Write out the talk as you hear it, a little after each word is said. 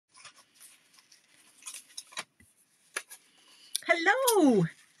Hello.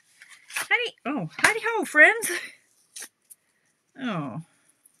 Howdy ho, friends.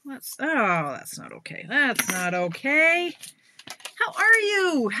 That's not okay. That's not okay. How are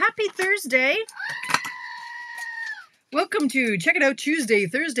you? Happy Thursday. Welcome to Check It Out Tuesday,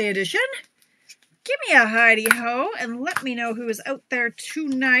 Thursday edition. Give me a hidey ho and let me know who is out there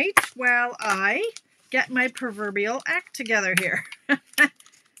tonight while I get my proverbial act together here.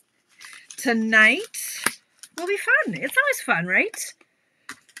 Tonight will be fun. It's always fun, right?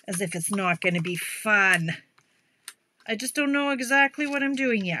 As if it's not going to be fun. I just don't know exactly what I'm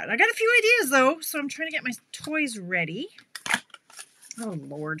doing yet. I got a few ideas though, so I'm trying to get my toys ready. Oh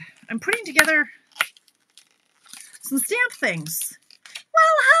Lord. I'm putting together some stamp things.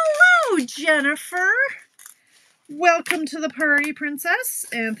 Well, hello, Jennifer. Welcome to the party, princess,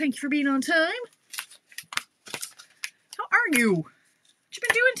 and thank you for being on time. How are you? What you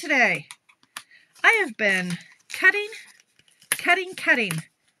been doing today? I have been cutting, prepping, cutting.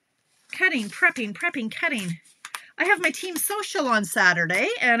 I have my team social on Saturday,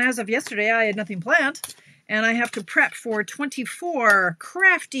 and as of yesterday, I had nothing planned, and I have to prep for 24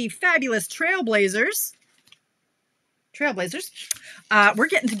 crafty, fabulous trailblazers. We're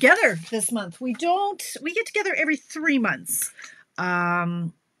getting together this month. We get together every 3 months.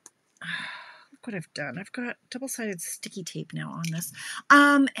 Look what I've done. I've got double-sided sticky tape now on this.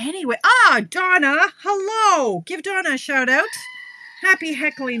 Anyway, Donna, hello. Give Donna a shout out. Happy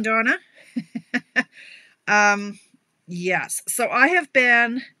heckling, Donna. Yes. So I have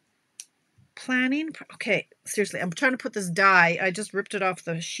been planning. Okay, seriously, I'm trying to put this die. I just ripped it off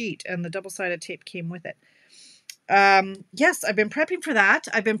the sheet and the double-sided tape came with it. Yes, I've been prepping for that.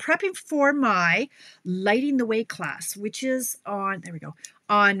 I've been prepping for my Lighting the Way class, which is on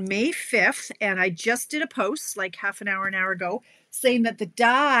May 5th. And I just did a post like half an hour ago saying that the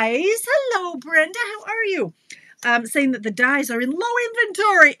dies, hello, Brenda, how are you? Saying that the dies are in low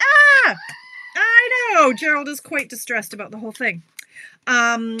inventory. I know, Gerald is quite distressed about the whole thing.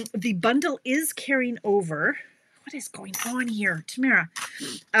 The bundle is carrying over. What is going on here, Tamara?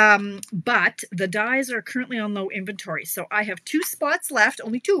 But the dies are currently on low inventory. So I have 2 spots left,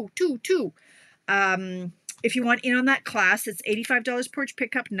 only two. If you want in on that class, it's $85 porch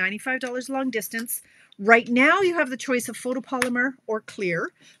pickup, $95 long distance. Right now you have the choice of photopolymer or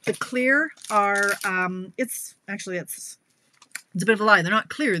clear. The clear are, it's a bit of a lie. They're not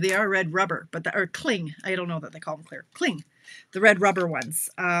clear. They are red rubber, or cling. I don't know that they call them clear. Cling, the red rubber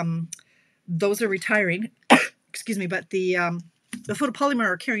ones. Those are retiring. Excuse me, but the photopolymer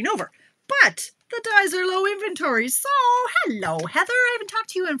are carrying over. But the dies are low inventory. So, hello, Heather. I haven't talked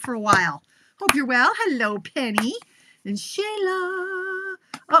to you in for a while. Hope you're well. Hello, Penny and Shayla.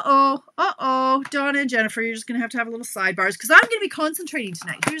 Donna and Jennifer, you're just going to have a little sidebars because I'm going to be concentrating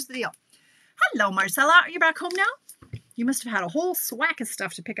tonight. Here's the deal. Hello, Marcella. Are you back home now? You must have had a whole swack of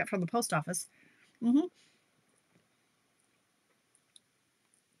stuff to pick up from the post office.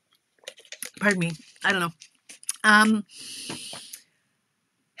 Pardon me. I don't know.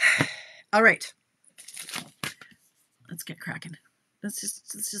 All right. Let's get cracking. Let's just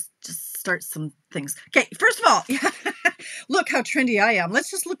start some things. Okay, first of all, look how trendy I am. Let's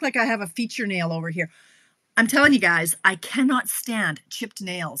just look like I have a feature nail over here. I'm telling you guys, I cannot stand chipped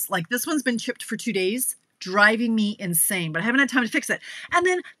nails. Like this one's been chipped for 2 days, driving me insane, but I haven't had time to fix it. And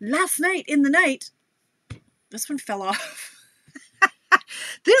then last night in the night, this one fell off.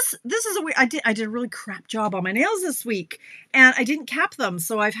 This is a weird, I did a really crap job on my nails this week and I didn't cap them.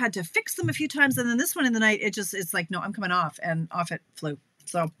 So I've had to fix them a few times. And then this one in the night, it's like, no, I'm coming off, and off it flew.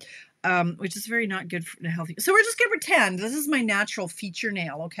 So, which is very not good for healthy. So we're just going to pretend this is my natural feature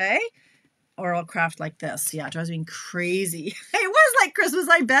nail. Okay. Or I'll craft like this. Yeah. It drives me crazy. It was like Christmas,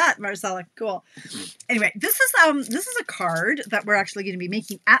 I bet, Marcella. Cool. Anyway, this is a card that we're actually going to be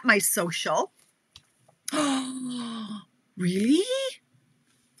making at my social. Oh, really?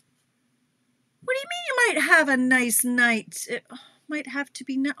 What do you mean you might have a nice night? It might have to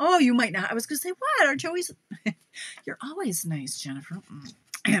be oh, you might not. I was going to say, what? Aren't you always? You're always nice, Jennifer.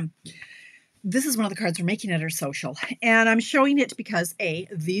 This is one of the cards we're making at our social. And I'm showing it because,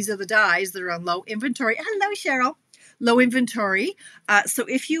 these are the dies that are on low inventory. Hello, Cheryl. Low inventory. So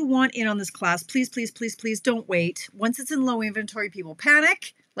if you want in on this class, please don't wait. Once it's in low inventory, people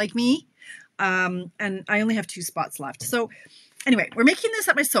panic, like me. And I only have 2 spots left. So anyway, we're making this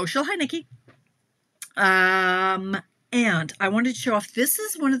at my social. Hi, Nikki. And I wanted to show off, this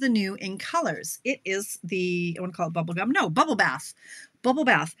is one of the new in colors. It is I want to call it bubblegum. No, bubble bath.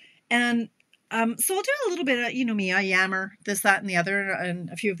 And, so I'll do a little bit of, you know me, I yammer this, that, and the other, and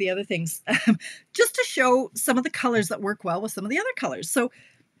a few of the other things, just to show some of the colors that work well with some of the other colors. So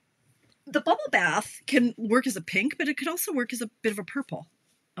The bubble bath can work as a pink, but it could also work as a bit of a purple.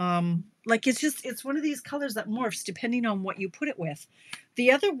 Like it's one of these colors that morphs depending on what you put it with.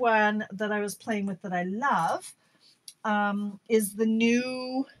 The other one that I was playing with that I love is the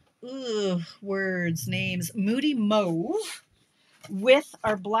new names Moody Mauve with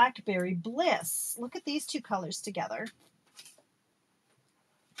our Blackberry Bliss. Look at these two colors together.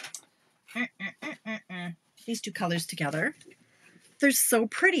 These two colors together. They're so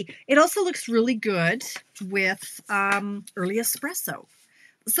pretty. It also looks really good with early espresso.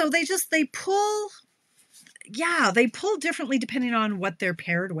 So they pull differently depending on what they're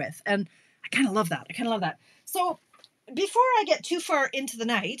paired with. And I kind of love that. So before I get too far into the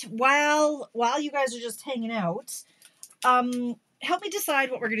night, while you guys are just hanging out, help me decide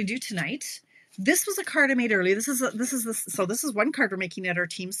what we're going to do tonight. This was a card I made earlier. This is one card we're making at our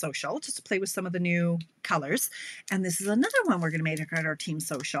team social just to play with some of the new colors. And this is another one we're going to make at our team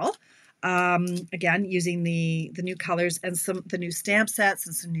social. Again, using the new colors and the new stamp sets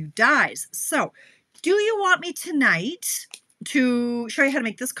and some new dies. So do you want me tonight to show you how to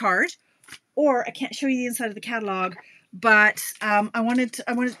make this card? Or I can't show you the inside of the catalog, but I wanted,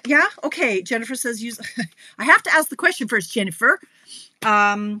 yeah, okay. Jennifer says use, I have to ask the question first, Jennifer.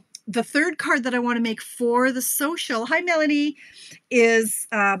 The third card that I want to make for the social, hi Melanie, is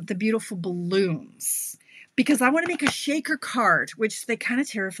the beautiful balloons. Because I want to make a shaker card, which they kind of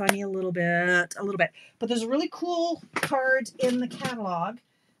terrify me a little bit. But there's a really cool card in the catalog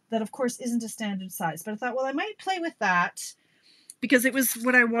that, of course, isn't a standard size. But I thought, well, I might play with that because it was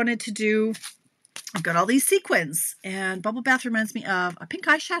what I wanted to do. I've got all these sequins, and Bubble Bath reminds me of a pink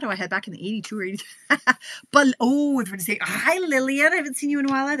eyeshadow I had back in the 82 or 83. But, oh, I was going to say, hi, Lillian. I haven't seen you in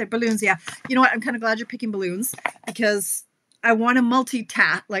a while either. Balloons, yeah. You know what? I'm kind of glad you're picking balloons because I want to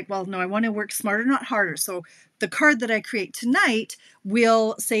multitask. I want to work smarter, not harder. So the card that I create tonight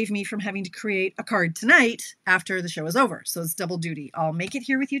will save me from having to create a card tonight after the show is over. So it's double duty. I'll make it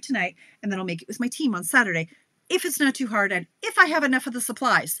here with you tonight, and then I'll make it with my team on Saturday, if it's not too hard and if I have enough of the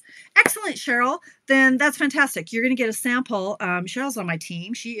supplies. Excellent, Cheryl. Then that's fantastic. You're going to get a sample. Cheryl's on my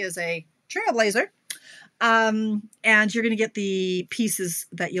team. She is a trailblazer. And you're going to get the pieces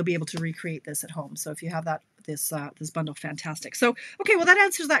that you'll be able to recreate this at home. So if you have this bundle, fantastic. So, okay, well, that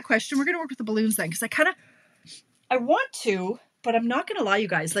answers that question. We're going to work with the balloons then, because I want to, but I'm not going to lie, you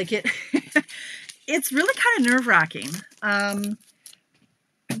guys. Like it's really kind of nerve-wracking.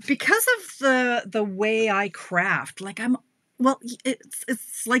 Because of the way I craft,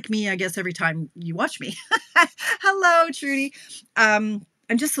 it's like me, I guess, every time you watch me. Hello, Trudy. I'm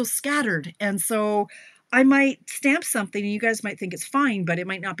just so scattered. And so I might stamp something and you guys might think it's fine, but it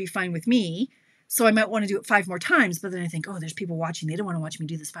might not be fine with me. So I might want to do it 5 more times, but then I think, oh, there's people watching. They don't want to watch me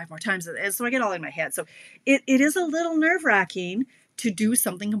do this 5 more times. And so I get all in my head. So it is a little nerve-wracking to do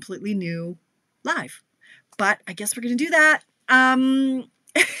something completely new live. But I guess we're going to do that.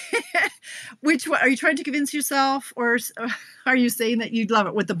 Which one are you trying to convince yourself, or are you saying that you'd love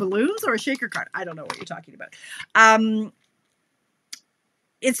it with the balloons or a shaker card? I don't know what you're talking about.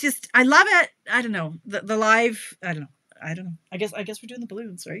 It's just, I love it. I don't know. The live, I don't know. I guess we're doing the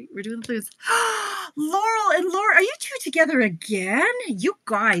balloons, right? We're doing the balloons. Laurel and Laura, are you two together again? You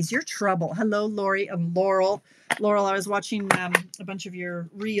guys, you're trouble. Hello, Lori and Laurel. Laurel, I was watching a bunch of your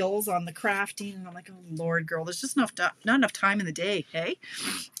reels on the crafting, and I'm like, oh, Lord, girl, there's just not enough time in the day, hey?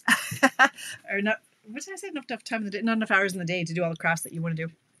 Or not, what did I say? Not enough time in the day, not enough hours in the day to do all the crafts that you want to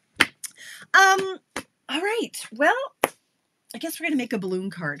do. All right. Well, I guess we're going to make a balloon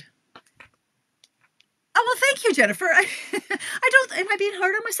card. Oh, well, thank you, Jennifer. Am I being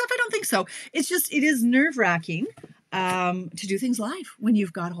hard on myself? I don't think so. It's just, it is nerve-wracking to do things live when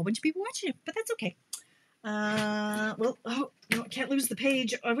you've got a whole bunch of people watching you, but that's okay. Well, oh, no, can't lose the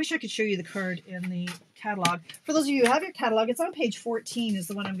page. I wish I could show you the card in the catalog. For those of you who have your catalog, it's on page 14 is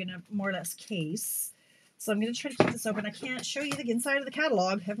the one I'm going to more or less case. So I'm going to try to keep this open. I can't show you the inside of the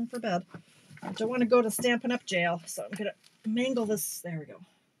catalog, heaven forbid. I don't want to go to Stampin' Up! Jail, so I'm going to mangle this. There we go.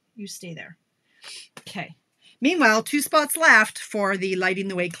 You stay there. Okay. Meanwhile, 2 spots left for the Lighting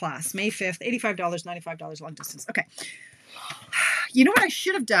the Way class. May 5th, $85, $95 long distance. Okay. You know what I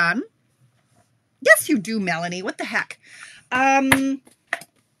should have done? Yes, you do, Melanie. What the heck?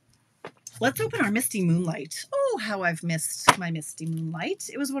 Let's open our Misty Moonlight. Oh, how I've missed my Misty Moonlight.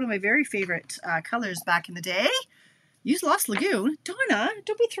 It was one of my very favorite colors back in the day. Use Lost Lagoon. Donna,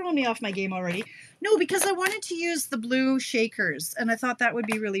 don't be throwing me off my game already. No, because I wanted to use the blue shakers, and I thought that would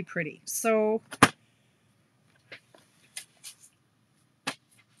be really pretty. So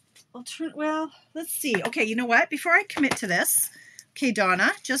well, let's see. Okay, you know what? Before I commit to this, okay,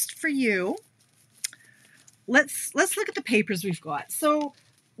 Donna, just for you, let's look at the papers we've got. So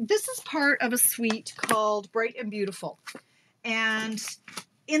this is part of a suite called Bright and Beautiful. And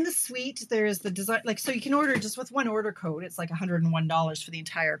in the suite, there's the design, like, so you can order just with one order code. It's like $101 for the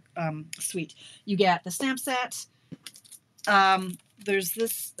entire suite. You get the stamp set. There's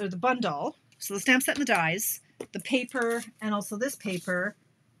this, or the bundle. So the stamp set and the dies, the paper, and also this paper,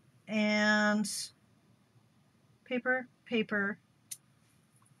 and paper, paper,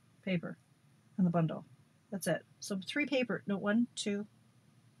 paper, and the bundle. That's it. So 3 paper, no, 1, 2,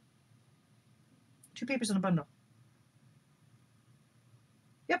 2 papers in a bundle.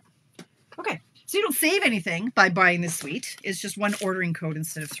 Yep. Okay. So you don't save anything by buying this suite. It's just one ordering code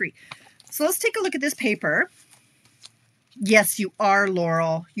instead of 3. So let's take a look at this paper. Yes, you are,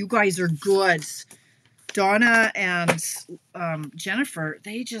 Laurel. You guys are good. Donna and Jennifer,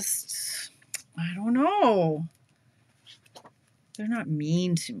 they just, I don't know. They're not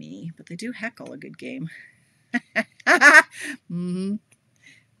mean to me, but they do heckle a good game. Mm-hmm.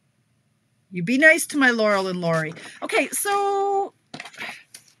 You be nice to my Laurel and Lori. Okay, so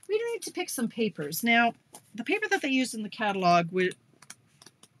we need to pick some papers. Now, the paper that they used in the catalog would...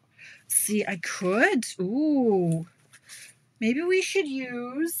 See, I could. Ooh. Maybe we should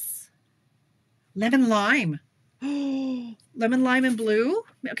use lemon lime. Oh, lemon lime and blue?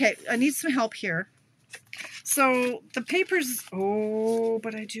 Okay, I need some help here. So the papers... Oh,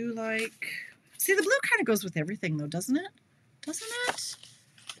 but I do like... See, the blue kind of goes with everything, though, doesn't it? Doesn't it?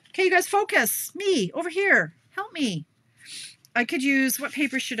 Okay, you guys, focus. Me, over here. Help me. I could use... What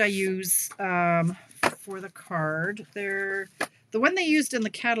paper should I use for the card? The one they used in the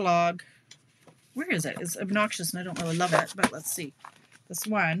catalog... Where is it? It's obnoxious and I don't really love it, but let's see. This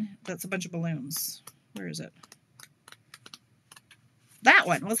one, that's a bunch of balloons. Where is it? That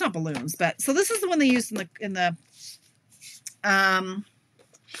one. Well, it's not balloons, but... So this is the one they used in the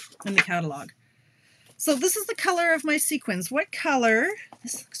catalog. So this is the color of my sequins. What color?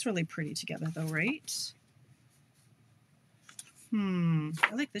 This looks really pretty together though, right? I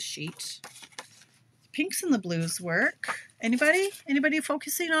like this sheet. The pinks and the blues work. Anybody? Anybody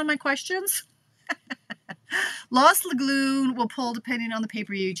focusing on my questions? Lost Lagoon will pull depending on the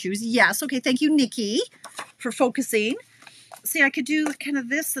paper you choose. Yes. Okay. Thank you, Nikki, for focusing. See, I could do kind of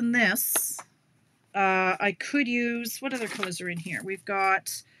this and this. I could use... What other colors are in here? We've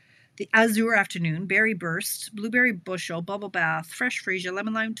got... The Azure Afternoon, Berry Burst, Blueberry Bushel, Bubble Bath, Fresh Freesia,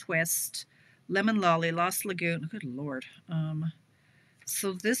 Lemon Lime Twist, Lemon Lolly, Lost Lagoon. Good Lord.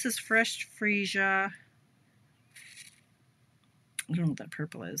 So this is Fresh Freesia. I don't know what that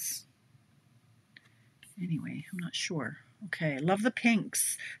purple is. Anyway, I'm not sure. Okay, love the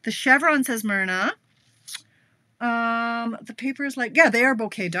pinks. The chevron, says Myrna. The paper is like, yeah, they are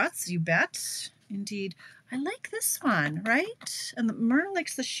bouquet dots, you bet. Indeed. I like this one, right? And Myrna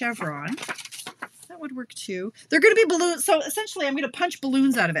likes the chevron. That would work too. They're going to be balloons. So essentially, I'm going to punch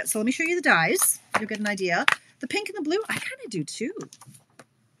balloons out of it. So let me show you the dies. You'll get an idea. The pink and the blue, I kind of do too. What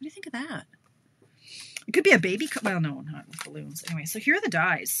do you think of that? It could be a baby. Well, no, not with balloons. Anyway, so here are the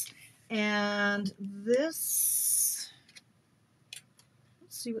dies. And this,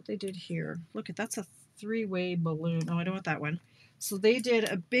 let's see what they did here. Look, that's a 3-way balloon. Oh, I don't want that one. So they did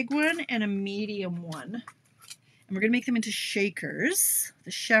a big one and a medium one. And we're going to make them into shakers.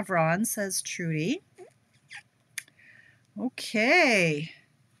 The chevron, says Trudy. Okay.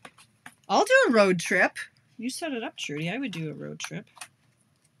 I'll do a road trip. You set it up, Trudy. I would do a road trip.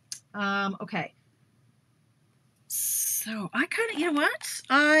 Okay. So I kind of, you know what?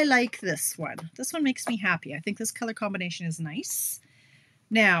 I like this one. This one makes me happy. I think this color combination is nice.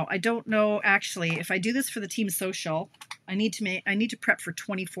 Now, I don't know actually if I do this for the team social, I need to prep for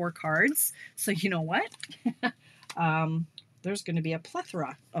 24 cards. So you know what? There's going to be a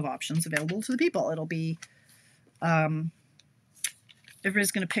plethora of options available to the people. It'll be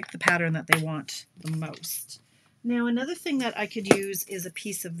everybody's going to pick the pattern that they want the most. Now, another thing that I could use is a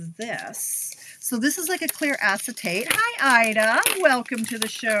piece of this. So this is like a clear acetate. Hi, Ida. Welcome to the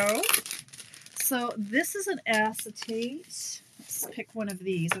show. So this is an acetate. Let's pick one of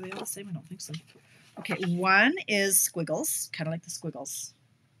these. Are they all the same? I don't think so. Okay, one is squiggles, kind of like the squiggles.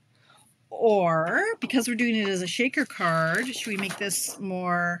 Or, because we're doing it as a shaker card, should we make this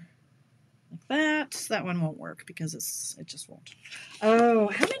more like that? That one won't work because it just won't. Oh,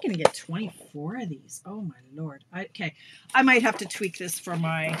 how am I going to get 24 of these? Oh, my Lord. Okay, I might have to tweak this for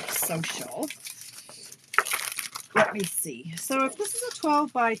my social. Let me see. So if this is a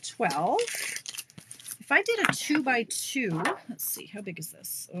 12 by 12, if I did a 2 by 2, let's see, how big is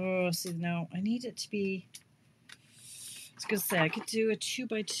this? Oh, see, no, I need it to be, I was going to say, I could do a 2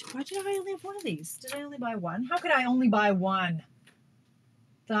 by 2. Why did I only have one of these? Did I only buy one? How could I only buy one?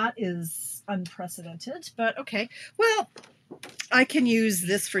 That is unprecedented, but okay. Well, I can use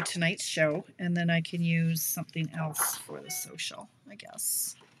this for tonight's show, and then I can use something else for the social, I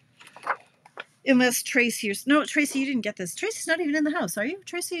guess. Unless Tracy, no, Tracy, you didn't get this. Tracy's not even in the house, are you?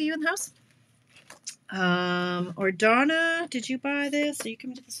 Tracy, are you in the house? Or Donna, did you buy this? Are you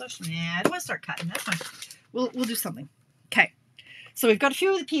coming to the social? Nah, I don't want to start cutting. That's fine. We'll do something. Okay. So we've got a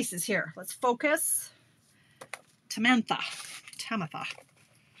few of the pieces here. Let's focus. Tamara,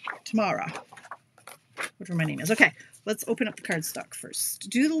 whatever my name is. Okay, let's open up the cardstock first.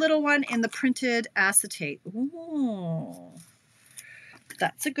 Do the little one in the printed acetate. Ooh,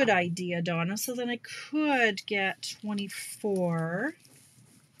 that's a good idea, Donna. So then I could get 24.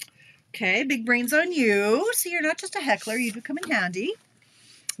 Okay, big brains on you. So you're not just a heckler. You do come in handy.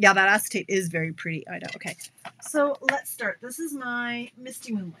 Yeah, that acetate is very pretty. I know. Okay, so let's start. This is my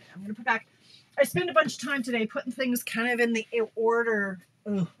Misty Moonlight. I'm going to put back. I spent a bunch of time today putting things kind of in the order.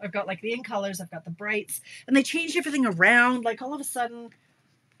 Ugh, I've got like the in colors, I've got the brights, and they changed everything around. Like all of a sudden,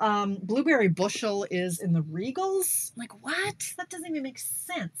 Blueberry Bushel is in the Regals. Like what? That doesn't even make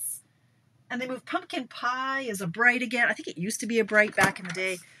sense. And they moved Pumpkin Pie as a bright again. I think it used to be a bright back in the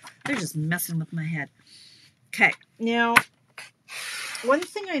day. They're just messing with my head. Okay, now one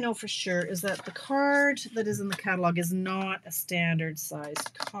thing I know for sure is that the card that is in the catalog is not a standard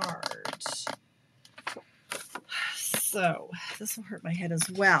sized card. So this will hurt my head as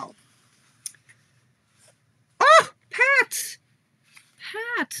well. Oh, Pat!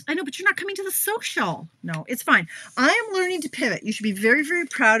 Pat, I know, but you're not coming to the social. No, it's fine. I am learning to pivot. You should be very, very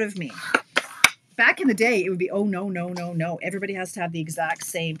proud of me. Back in the day, it would be, oh, no, no, no, no. Everybody has to have the exact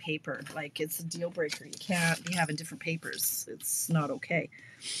same paper. Like, it's a deal breaker. You can't be having different papers. It's not okay.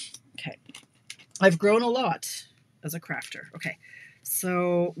 Okay. I've grown a lot as a crafter. Okay.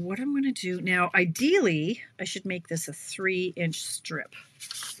 So what I'm going to do now, ideally, I should make this a 3-inch strip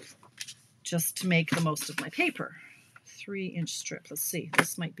just to make the most of my paper. 3-inch strip. Let's see.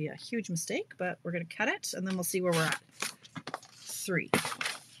 This might be a huge mistake, but we're going to cut it and then we'll see where we're at. 3.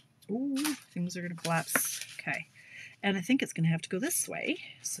 Ooh, things are going to collapse. Okay. And I think it's going to have to go this way.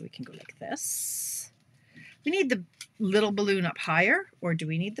 So we can go like this. We need the little balloon up higher, or do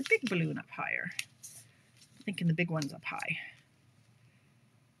we need the big balloon up higher? I'm thinking the big one's up high.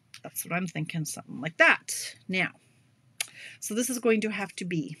 That's what I'm thinking, something like that. Now, so this is going to have to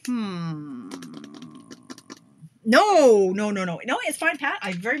be, no, it's fine, Pat.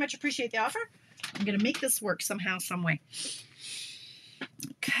 I very much appreciate the offer. I'm going to make this work somehow, some way.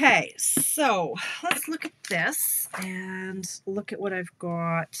 Okay, so let's look at this and look at what I've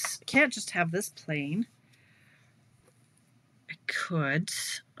got. I can't just have this plain. I could.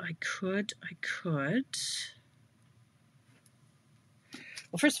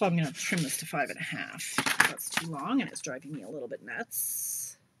 Well, first of all, I'm going to trim this to 5.5. That's too long, and it's driving me a little bit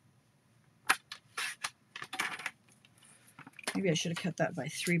nuts. Maybe I should have cut that by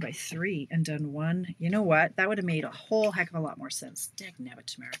 3 by 3 and done 1. You know what? That would have made a whole heck of a lot more sense. Dagnabbit,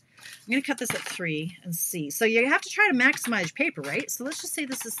 Tamara. I'm going to cut this at 3 and see. So you have to try to maximize paper, right? So let's just say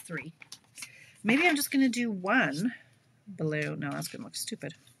this is 3. Maybe I'm just going to do 1 balloon. No, that's going to look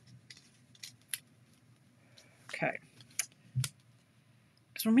stupid. Okay.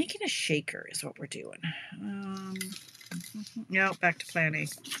 We're making a shaker is what we're doing. No, back to plan A.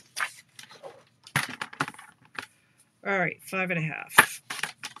 All right, 5.5.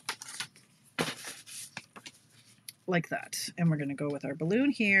 Like that. And we're going to go with our balloon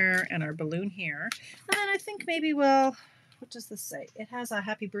here and our balloon here. And then I think maybe we'll, what does this say? It has a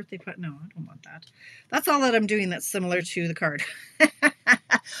happy birthday, but no, I don't want that. That's all that I'm doing that's similar to the card.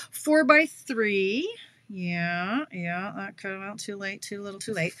 4 by 3. Yeah, that could have out too late, too little,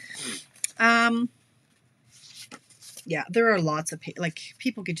 too late. Yeah, there are lots of like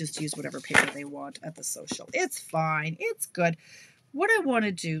people could just use whatever paper they want at the social. It's fine, it's good. What I want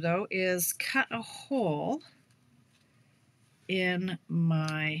to do though is cut a hole in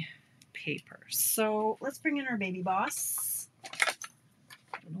my paper. So let's bring in our baby boss.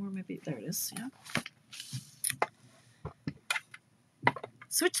 I don't know where my baby, there it is. Yeah.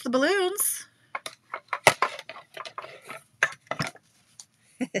 Switch the balloons.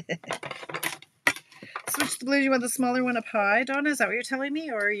 Switch the balloon. You want the smaller one up high, Donna? Is that what you're telling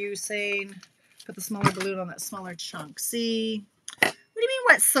me? Or are you saying put the smaller balloon on that smaller chunk? See, what do you mean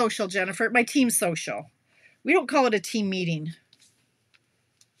what social, Jennifer? My team social. We don't call it a team meeting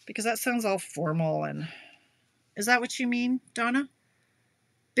because that sounds all formal. And is that what you mean, Donna?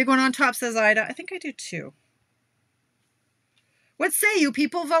 Big one on top, says Ida. I think I do too. What say you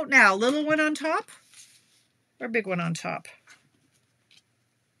people? Vote now. Little one on top or big one on top?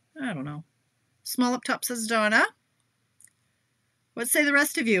 I don't know. Small up top, says Donna. What say the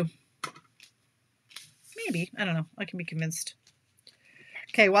rest of you? Maybe. I don't know. I can be convinced.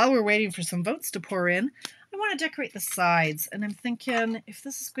 Okay, while we're waiting for some votes to pour in, I want to decorate the sides. And I'm thinking if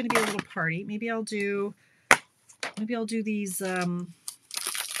this is going to be a little party, maybe I'll do these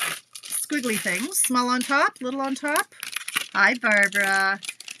squiggly things. Small on top, little on top. Hi, Barbara.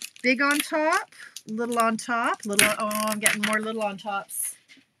 Big on top, little on top, little. Oh, I'm getting more little on tops.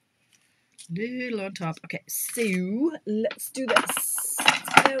 Little on top. Okay, so let's do this. Let's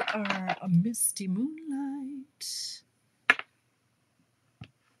get out our misty moonlight.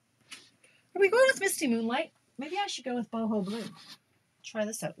 Are we going with misty moonlight? Maybe I should go with boho blue. Try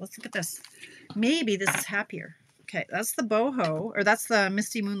this out. Let's look at this. Maybe this is happier. Okay, that's the boho, or that's the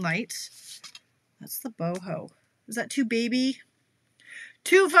misty moonlight. That's the boho. Is that too baby?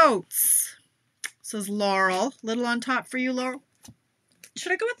 2 votes. Says Laurel. Little on top for you, Laurel.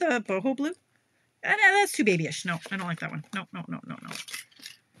 Should I go with the boho blue? No, that's too babyish. No, I don't like that one. No.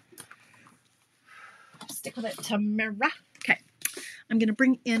 Stick with it, Tamara. Okay. I'm going to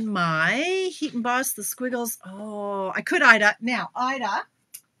bring in my Heat and Boss, the squiggles. Oh, I could Ida. Now, Ida,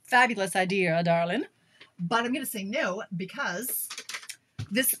 fabulous idea, darling. But I'm going to say no because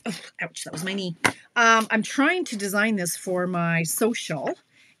this, oh, ouch, that was my knee. I'm trying to design this for my social,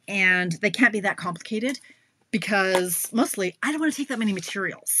 and they can't be that complicated because mostly I don't want to take that many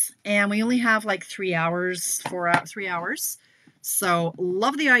materials. And we only have like 3 hours, 3 hours. So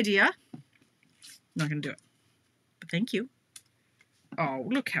love the idea. Not going to do it. But thank you. Oh,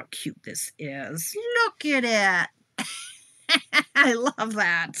 look how cute this is. Look at it. I love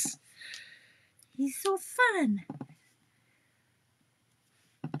that. He's so fun.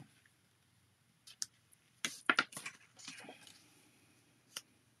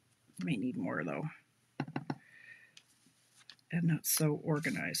 Might need more though. I'm not so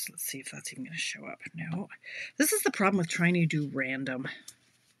organized. Let's see if that's even going to show up. No. This is the problem with trying to do random.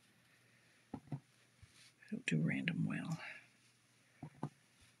 I don't do random well.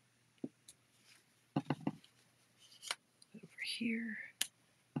 Over here.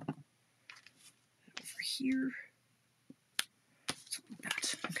 Over here. Something like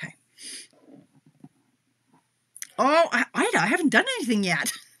that. Okay. Oh, Ida, I haven't done anything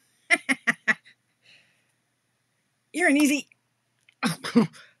yet. You're an easy. Oh.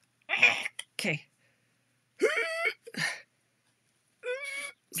 Okay.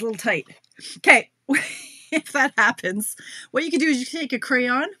 It's a little tight. Okay. If that happens, what you can do is you can take a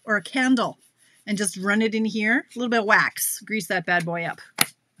crayon or a candle and just run it in here. A little bit of wax. Grease that bad boy up.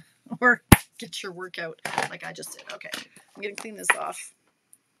 Or get your workout like I just did. Okay. I'm going to clean this off.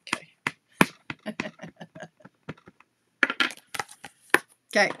 Okay.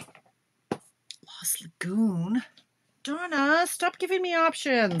 Okay. Lost Lagoon. Donna, stop giving me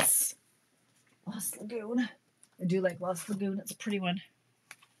options. Lost Lagoon. I do like Lost Lagoon. It's a pretty one.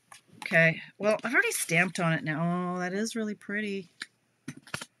 Okay. Well, I've already stamped on it now. Oh, that is really pretty.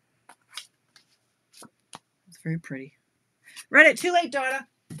 It's very pretty. Read it. Too late, Donna.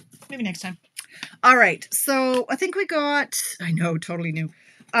 Maybe next time. All right. So I think we got, I know, totally new.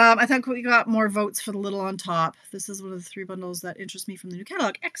 I think we got more votes for the little on top. This is one of the 3 bundles that interest me from the new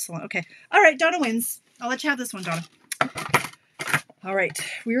catalog. Excellent. Okay. All right. Donna wins. I'll let you have this one, Donna. All right.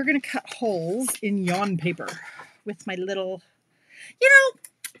 We are going to cut holes in yawn paper with my little, you know,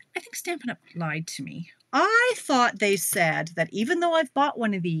 I think Stampin' Up! Lied to me. I thought they said that even though I've bought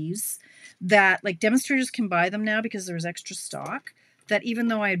one of these, that like demonstrators can buy them now because there was extra stock, that even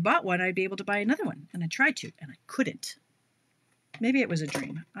though I had bought one, I'd be able to buy another one. And I tried to, and I couldn't. Maybe it was a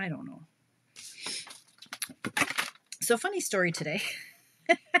dream. I don't know. So funny story today.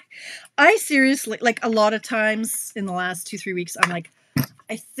 I seriously, like a lot of times in the last 2-3 weeks, I'm like,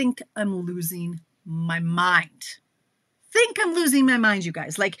 I think I'm losing my mind. I'm losing my mind, you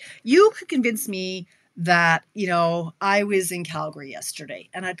guys. Like, you could convince me that, you know, I was in Calgary yesterday,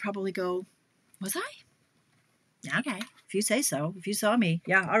 and I'd probably go, was I? Yeah, okay. If you say so. If you saw me.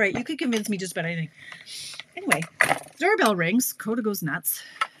 Yeah, all right. You could convince me just about anything. Anyway, doorbell rings. Coda goes nuts.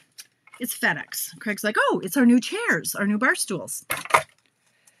 It's FedEx. Craig's like, oh, it's our new chairs, our new bar stools.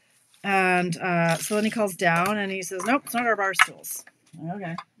 And so then he calls down, and he says, nope, it's not our bar stools.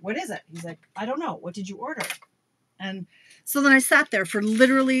 Okay. What is it? He's like, I don't know. What did you order? And so then I sat there for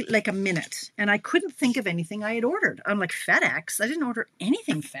literally like a minute, and I couldn't think of anything I had ordered. I'm like, FedEx? I didn't order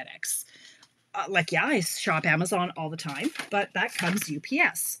anything FedEx. Like, yeah, I shop Amazon all the time, but that comes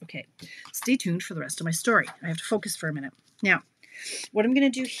UPS. Okay, stay tuned for the rest of my story. I have to focus for a minute. Now, what I'm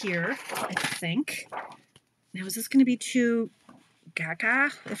going to do here, I think, now is this going to be too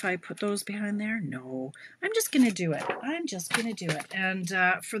gaga if I put those behind there? No, I'm just going to do it. I'm just going to do it. And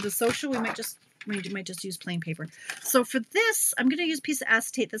for the social, we might just use plain paper. So for this, I'm going to use a piece of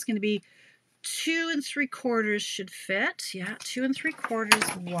acetate that's going to be 2 3/4 should fit. Yeah, 2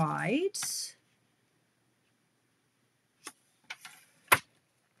 3/4 wide.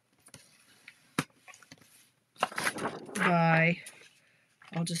 By,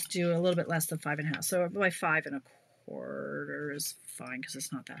 I'll just do a little bit less than 5 1/2. So by 5 1/4 is fine because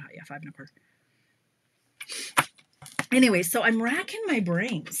it's not that high. Yeah, 5 1/4. Anyway, so I'm racking my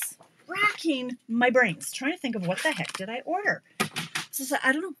brains, trying to think of what the heck did I order. So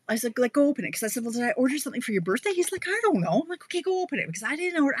I don't know. I said, like, go open it. Because I said, well, did I order something for your birthday? He's like, I don't know. I'm like, okay, go open it. Because I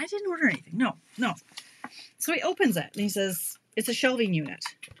didn't order anything. No. So he opens it and he says, it's a shelving unit.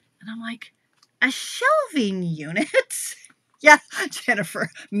 And I'm like, a shelving unit? Yeah, Jennifer,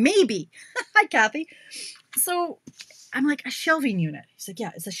 maybe. Hi, Kathy. So I'm like, a shelving unit. He's like,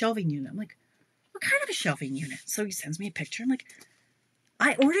 yeah, it's a shelving unit. I'm like, what kind of a shelving unit? So he sends me a picture. I'm like,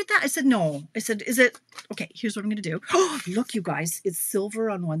 I ordered that? I said, no. I said, is it? Okay, here's what I'm going to do. Oh, look, you guys. It's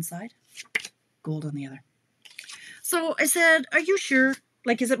silver on one side, gold on the other. So I said, are you sure?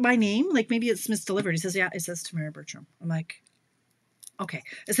 Like, is it my name? Like, maybe it's misdelivered. He says, yeah, it says Tamara Bertram. I'm like, okay.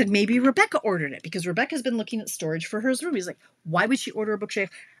 I said, maybe Rebecca ordered it because Rebecca's been looking at storage for her room. He's like, why would she order a bookshelf?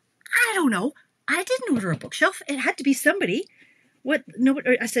 I don't know. I didn't order a bookshelf. It had to be somebody. What? No,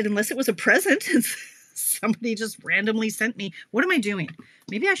 I said, unless it was a present. Somebody just randomly sent me. What am I doing?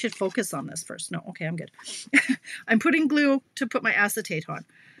 Maybe I should focus on this first. No, okay, I'm good. I'm putting glue to put my acetate on.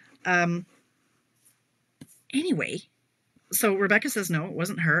 Anyway, so Rebecca says, no, it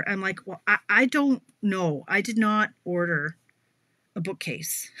wasn't her. I'm like, well, I don't know. I did not order a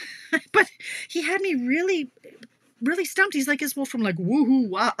bookcase. But he had me really, really stumped. He's like, well, from like woohoo,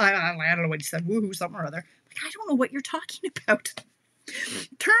 wow. I don't know what he said, woohoo, something or other. Like, I don't know what you're talking about.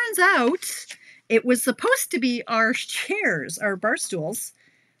 Turns out it was supposed to be our chairs, our bar stools.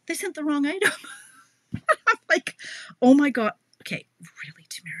 They sent the wrong item. I'm like, oh my God. Okay, really,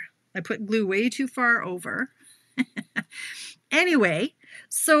 Tamara. I put glue way too far over. Anyway,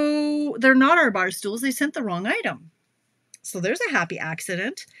 so they're not our bar stools. They sent the wrong item. So there's a happy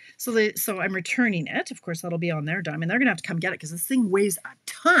accident. So I'm returning it. Of course, that'll be on their dime. And they're going to have to come get it because this thing weighs a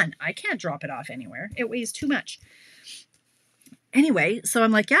ton. I can't drop it off anywhere. It weighs too much. Anyway, so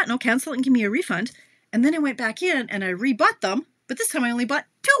I'm like, yeah, no, cancel it and give me a refund. And then I went back in and I rebought them. But this time I only bought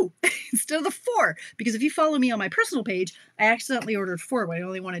 2 instead of the 4. Because if you follow me on my personal page, I accidentally ordered 4 when I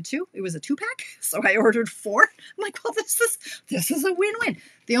only wanted 2. It was a 2-pack. So I ordered 4. I'm like, well, this is a win-win.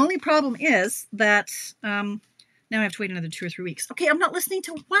 The only problem is that now I have to wait another 2 or 3 weeks. Okay, I'm not listening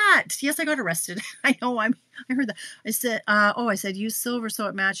to what? Yes, I got arrested. I know. I heard that. I said, use silver so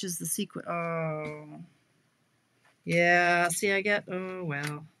it matches the sequin. Oh. Yeah, see, oh,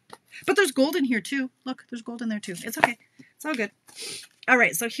 well. But there's gold in here, too. Look, there's gold in there, too. It's okay. It's all good. All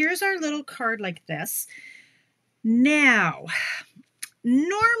right, so here's our little card like this. Now,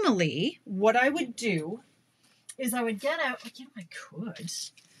 normally, what I would do is I would get out, like, I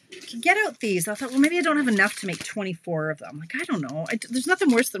could get out these. I thought, well, maybe I don't have enough to make 24 of them. Like, I don't know. There's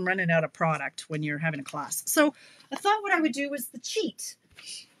nothing worse than running out of product when you're having a class. So I thought what I would do was the cheat,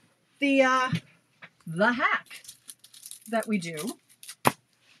 the hack that we do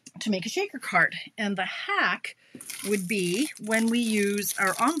to make a shaker card. And the hack would be when we use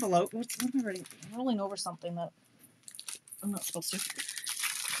our envelope. What am I writing? I'm rolling over something that I'm not supposed to.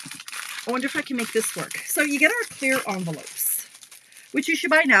 I wonder if I can make this work. So you get our clear envelopes, which you should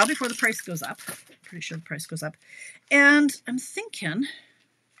buy now before the price goes up. Pretty sure the price goes up. And I'm thinking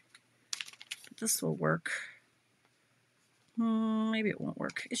that this will work. Maybe it won't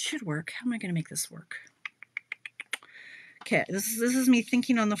work. It should work. How am I going to make this work? Okay, this is me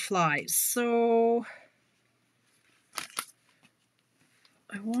thinking on the fly. So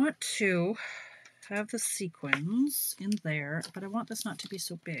I want to have the sequins in there, but I want this not to be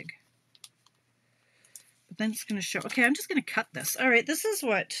so big. But then it's going to show. Okay, I'm just going to cut this. All right, this is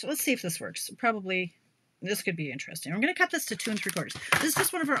what. Let's see if this works. Probably this could be interesting. I'm going to cut this to 2 3/4. This is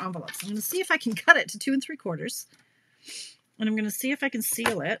just one of our envelopes. I'm going to see if I can cut it to 2 3/4. And I'm going to see if I can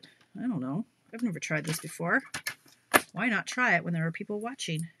seal it. I don't know. I've never tried this before. Why not try it when there are people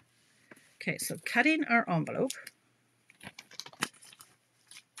watching? Okay, so cutting our envelope.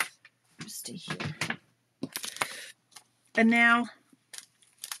 Stay here. And now,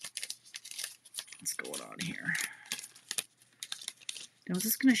 what's going on here? Now, is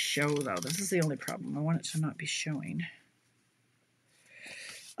this going to show, though? This is the only problem. I want it to not be showing.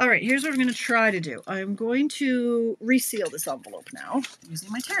 All right, here's what I'm going to try to do. I'm going to reseal this envelope now using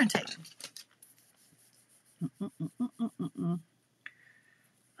my tear and tape. I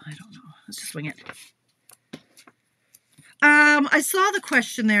don't know. Let's just wing it. I saw the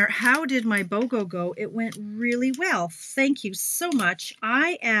question there. How did my BOGO go? It went really well. Thank you so much.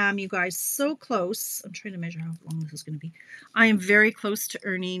 I am, you guys, so close. I'm trying to measure how long this is going to be. I am very close to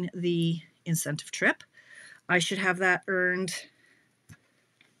earning the incentive trip. I should have that earned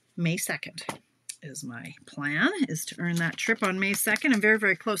May 2nd is my plan, is to earn that trip on May 2nd. I'm very,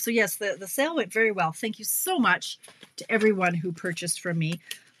 very close. So yes, the sale went very well. Thank you so much to everyone who purchased from me.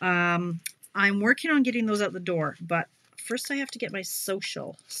 I'm working on getting those out the door, but first I have to get my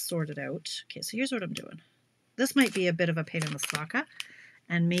social sorted out. Okay, so here's what I'm doing. This might be a bit of a pain in the socket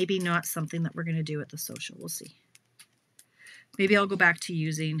and maybe not something that we're going to do at the social. We'll see. Maybe I'll go back to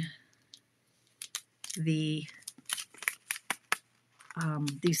using the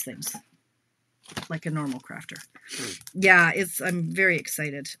these things like a normal crafter. Yeah, I'm very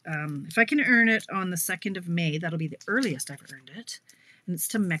excited. If I can earn it on the 2nd of May, that'll be the earliest I've earned it. And it's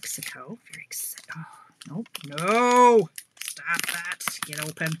to Mexico. Very excited. Oh, nope. No. Stop that. Get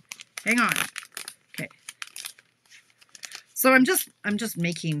open. Hang on. Okay. So I'm just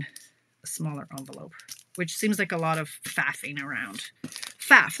making a smaller envelope, which seems like a lot of faffing around.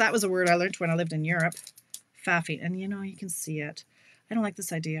 Faff. That was a word I learned when I lived in Europe. Faffing. And you know, you can see it. I don't like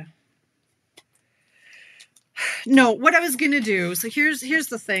this idea. No, what I was going to do, so here's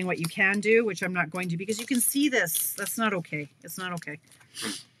the thing, what you can do, which I'm not going to, because you can see this. That's not okay. It's not okay.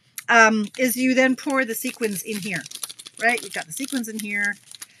 Is you then pour the sequins in here, right? You've got the sequins in here,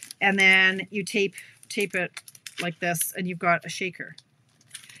 and then you tape it like this, and you've got a shaker.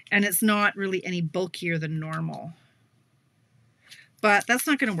 And it's not really any bulkier than normal. But that's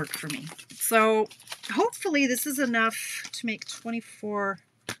not going to work for me. So hopefully this is enough to make 24.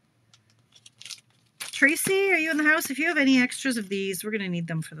 Tracy, are you in the house? If you have any extras of these, we're going to need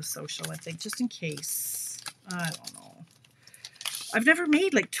them for the social, I think, just in case. I don't know. I've never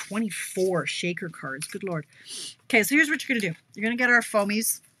made like 24 shaker cards. Good Lord. Okay, so here's what you're going to do. You're going to get our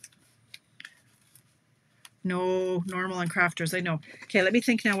foamies. No, normal and crafters, I know. Okay, let me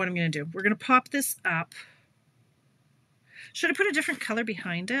think now what I'm going to do. We're going to pop this up. Should I put a different color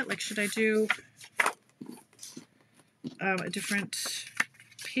behind it? Like, should I do a different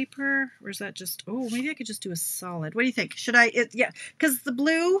paper, or is that just, oh, maybe I could just do a solid. What do you think? Should I, yeah, because the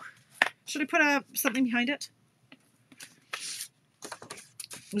blue, should I put something behind it?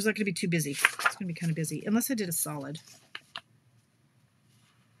 Or is that going to be too busy? It's going to be kind of busy, unless I did a solid.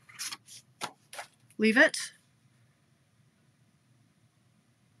 Leave it.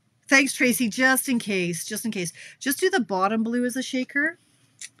 Thanks, Tracy, just in case, just in case. Just do the bottom blue as a shaker.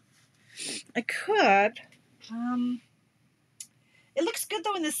 I could, it looks good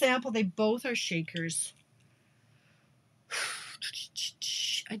though in the sample. They both are shakers.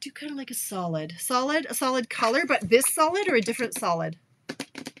 I do kind of like a solid color, but this solid or a different solid?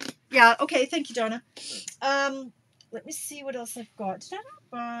 Yeah, okay, thank you, Donna. Let me see what else I've got. Did I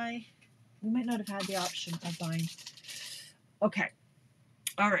not buy? We might not have had the option of buying. Okay.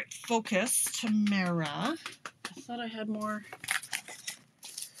 All right, focus, Tamara. I thought I had more.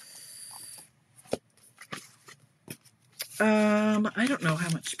 I don't know how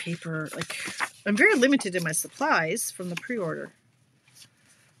much paper, like, I'm very limited in my supplies from the pre-order.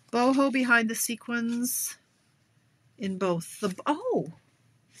 Boho behind the sequins in both the, oh,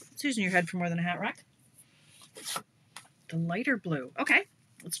 it's using your head for more than a hat rack. The lighter blue. Okay,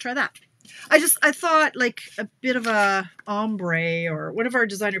 let's try that. I thought like a bit of a ombre or one of our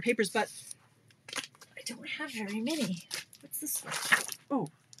designer papers, but I don't have very many. What's this one? Oh,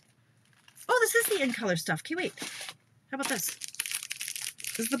 this is the in color stuff. Okay, wait. How about this?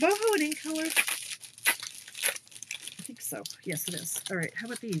 Is the boho an in color? I think so. Yes, it is. All right. How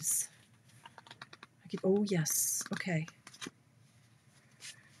about these? Oh, yes. Okay.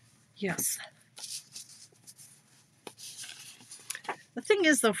 Yes. The thing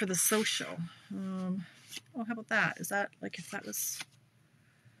is, though, for the social, oh, how about that? Is that, like, if that was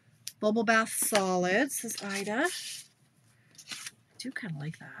Bubble Bath Solid, says Ida. I do kind of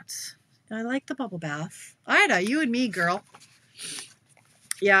like that. I like the Bubble Bath. Ida, you and me, girl.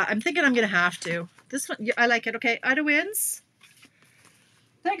 Yeah, I'm thinking I'm going to have to. This one, I like it. Okay, Ida wins.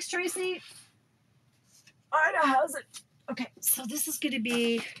 Thanks, Tracy. Ida has it. Okay, so this is going to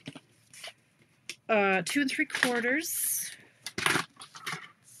be 2 3/4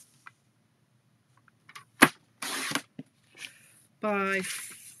 by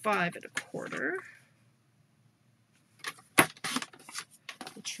 5 1/4.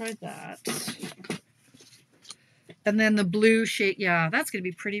 We'll try that. And then the blue shade, yeah, that's going to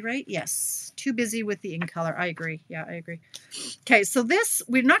be pretty, right? Yes. Too busy with the in color. I agree. Yeah, I agree. Okay, so this,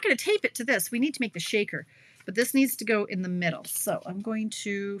 we're not going to tape it to this. We need to make the shaker, but this needs to go in the middle. So I'm going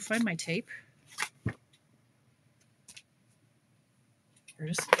to find my tape. Here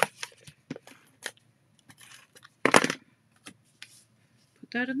it is.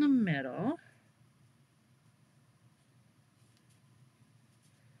 Put that in the middle.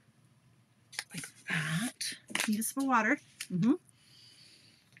 Like that. Need a sip of water.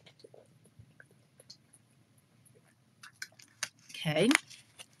 Okay.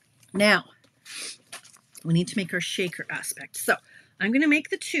 Now, we need to make our shaker aspect. So, I'm going to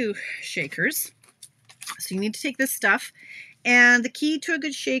make the 2 shakers. So, you need to take this stuff. And the key to a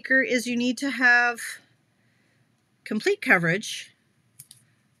good shaker is you need to have complete coverage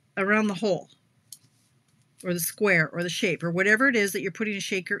around the hole, or the square, or the shape, or whatever it is that you're putting a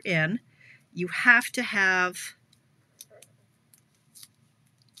shaker in. You have to have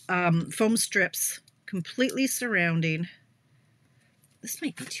foam strips completely surrounding. This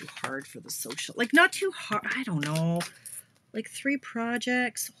might be too hard for the social. Like, not too hard. I don't know. Like 3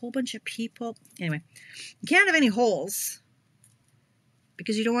 projects, a whole bunch of people. Anyway, you can't have any holes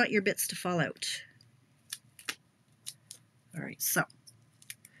because you don't want your bits to fall out. All right, so.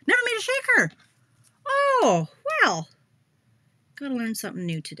 Never made a shaker. Oh, well. Gotta learn something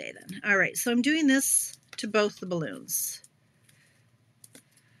new today then. All right, so I'm doing this to both the balloons.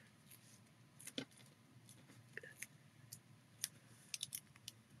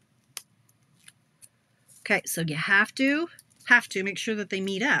 Okay, so you have to make sure that they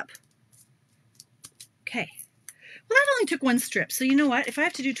meet up. Okay. Well, that only took 1 strip. So you know what? If I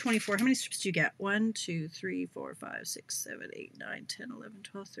have to do 24, how many strips do you get? 1, 2, 3, 4, 5, 6, 7, 8, 9, 10, 11,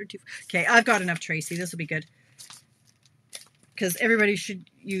 12, 13. Okay, I've got enough, Tracy. This will be good. Because everybody should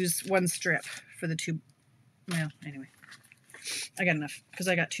use 1 strip for the 2. Well, anyway. I got enough because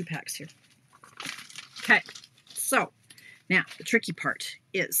I got 2 packs here. Okay, so now the tricky part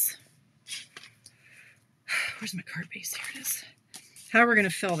is, where's my card base? Here it is. How we're going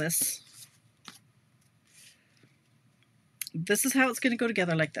to fill this. This is how it's going to go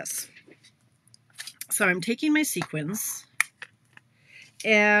together, like this. So I'm taking my sequins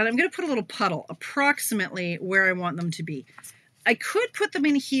and I'm going to put a little puddle approximately where I want them to be. I could put them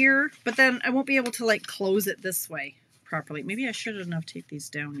in here, but then I won't be able to like close it this way properly. Maybe I shouldn't have taped these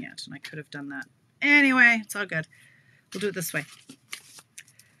down yet, and I could have done that. Anyway, it's all good. We'll do it this way.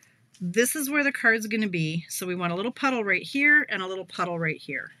 This is where the card's going to be. So we want a little puddle right here and a little puddle right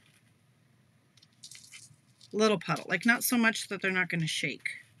here. Little puddle, like not so much that they're not going to shake,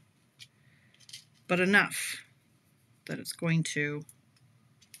 but enough that it's going to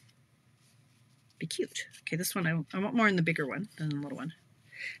be cute. Okay, this one, I want more in the bigger one than the little one.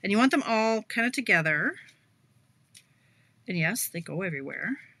 And you want them all kind of together. And yes, they go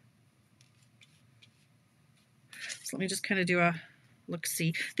everywhere. So let me just kind of do a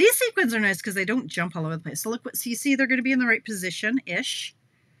look-see. These sequins are nice because they don't jump all over the place. So look, so you see they're going to be in the right position-ish.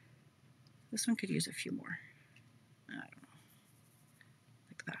 This one could use a few more. I don't know.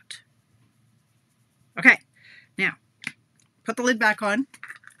 Like that. Okay, now put the lid back on.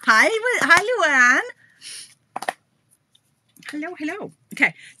 Hi, Luann. Hello, hello.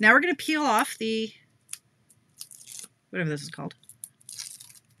 Okay, now we're going to peel off the, whatever this is called.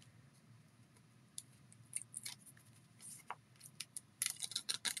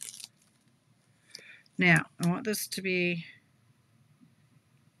 Now, I want this to be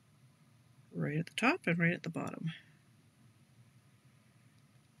right at the top and right at the bottom.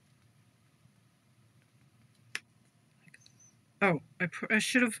 Oh, I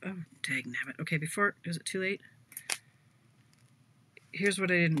should have, oh, dagnabbit. Okay, before, is it too late? Here's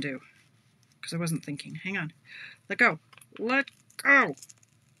what I didn't do, because I wasn't thinking. Hang on. Let go. Let go.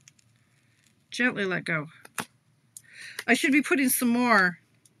 Gently let go. I should be putting some more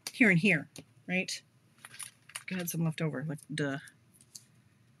here and here, right? I had some left over, like, duh.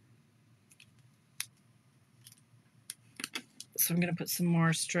 So I'm going to put some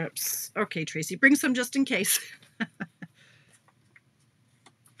more strips. Okay, Tracy, bring some just in case.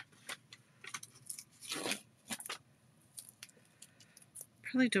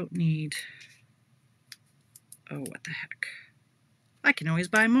 Probably don't need, oh, what the heck. I can always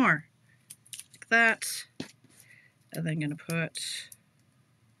buy more. Like that. And then I'm going to put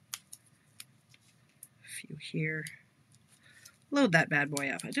a few here. Load that bad boy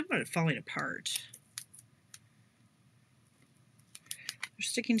up. I didn't want it falling apart. They're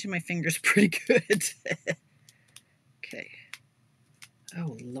sticking to my fingers pretty good. Okay.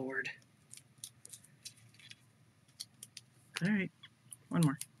 Oh, Lord. All right. One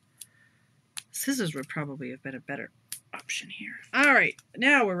more. Scissors would probably have been a better option here. All right.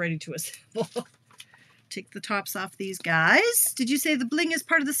 Now we're ready to assemble. Take the tops off these guys. Did you say the bling is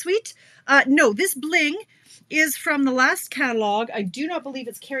part of the suite? No, this bling is from the last catalog. I do not believe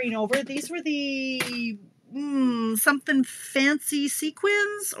it's carrying over. These were the something fancy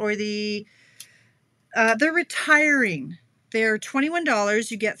sequins, or they're retiring. They're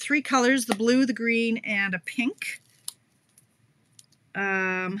 $21. You get 3 colors, the blue, the green, and a pink.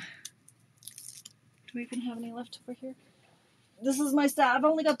 Do we even have any left over here? This is my staff. I've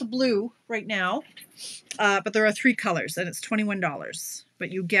only got the blue right now, but there are 3 colors, and it's $21.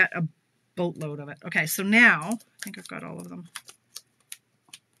 But you get a boatload of it. Okay, so now, I think I've got all of them.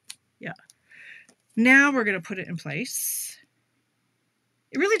 Yeah. Now we're going to put it in place.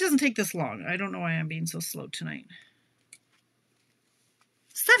 It really doesn't take this long. I don't know why I'm being so slow tonight.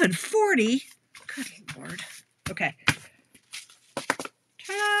 7:40? Good Lord. Okay.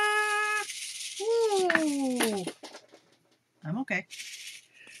 Ta-da! Ooh. I'm okay.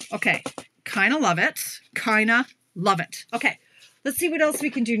 Okay. Kind of love it. Kind of love it. Okay. Let's see what else we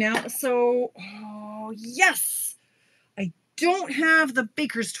can do now. So, oh, yes. I don't have the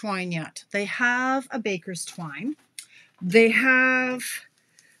baker's twine yet. They have a baker's twine. They have,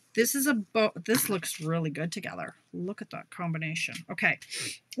 this looks really good together. Look at that combination. Okay.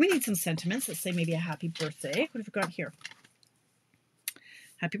 We need some sentiments. Let's say maybe a happy birthday. What have we got here?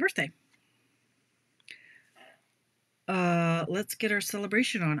 Happy birthday. Let's get our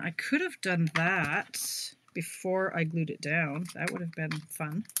celebration on. I could have done that before I glued it down. That would have been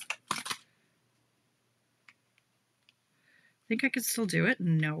fun. Think I could still do it?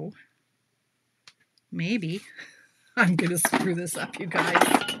 No. Maybe. I'm going to screw this up, you guys.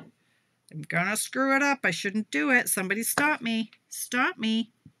 I'm going to screw it up. I shouldn't do it. Somebody stop me. Stop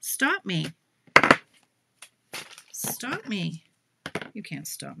me. Stop me. Stop me. You can't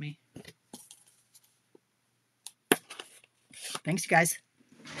stop me. Thanks, you guys.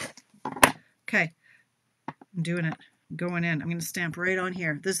 Okay. I'm doing it. I'm going in. I'm going to stamp right on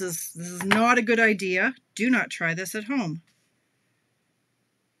here. This is not a good idea. Do not try this at home.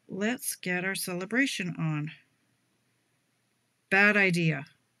 Let's get our celebration on. Bad idea.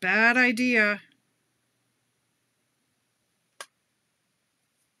 Bad idea.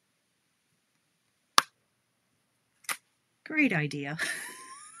 Great idea.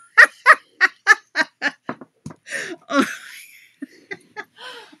 Oh.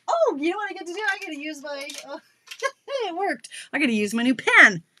 Oh, you know what I get to do? I get to use my... it worked. I got to use my new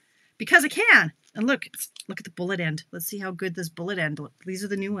pen because I can. And look at the bullet end. Let's see how good this bullet end looks. These are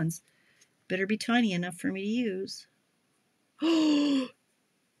the new ones. Better be tiny enough for me to use. Oh,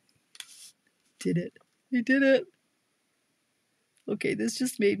 did it. I did it. Okay, this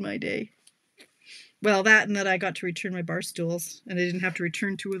just made my day. Well, that and that I got to return my bar stools, and I didn't have to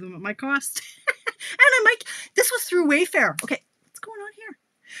return 2 of them at my cost. This was through Wayfair. Okay, what's going on here?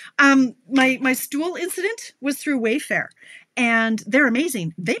 My stool incident was through Wayfair, and they're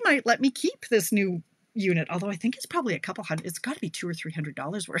amazing. They might let me keep this new unit, although I think it's probably a couple hundred. It's got to be $200 or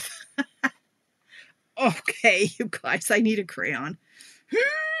 $300 worth. Okay, you guys, I need a crayon.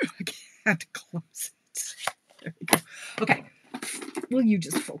 I can't close it. There we go. Okay, will you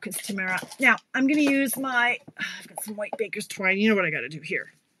just focus, Tamara? Now, I'm going to use I've got some white baker's twine. You know what I got to do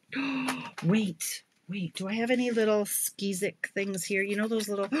here. Wait, do I have any little skeezick things here? You know those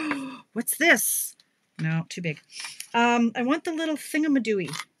little, what's this? No, too big. I want the little thingamadooey.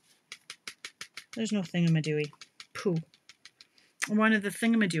 There's no thingamadooey. Pooh. I wanted the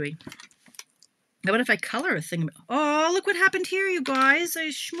thingamadooey. Now, what if I color a thing? Oh, look what happened here, you guys. I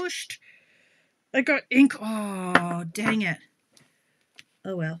smushed. I got ink. Oh, dang it.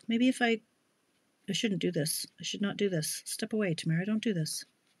 Oh, well. Maybe if I shouldn't do this. I should not do this. Step away, Tamara. Don't do this.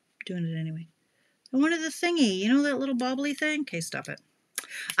 I'm doing it anyway. I wanted the thingy. You know that little bobbly thing? Okay, stop it.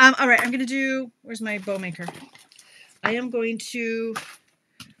 All right, I'm going to do... Where's my bow maker? I'm going to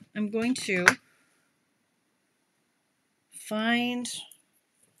find...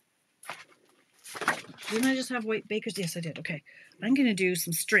 Didn't I just have white bakers? Yes, I did. Okay. I'm going to do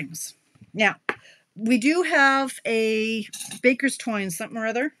some strings. Now, we do have a baker's twine something or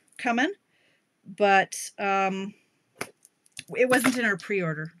other coming, but it wasn't in our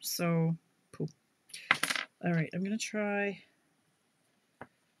pre-order, so pooh. All right, I'm going to try...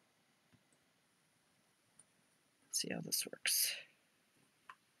 see how this works.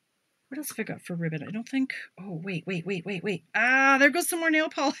 What else have I got for ribbon? I don't think... Oh, wait. Ah, there goes some more nail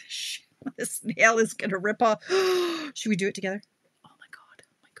polish. This nail is going to rip off. Should we do it together? Oh, my God.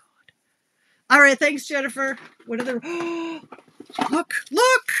 All right, thanks, Jennifer. What are the... Look.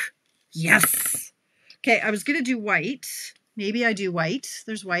 Yes. Okay, I was going to do white. Maybe I do white.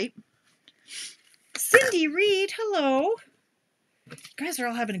 There's white. Cindy Reed, hello. You guys are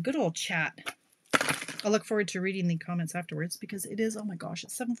all having a good old chat. I'll look forward to reading the comments afterwards because it is, oh my gosh,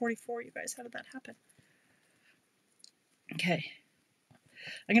 it's 7:44. You guys, how did that happen? Okay.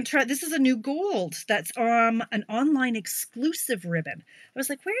 I'm going to try, this is a new gold. That's an online exclusive ribbon. I was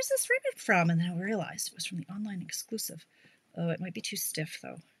like, where's this ribbon from? And then I realized it was from the online exclusive. Oh, it might be too stiff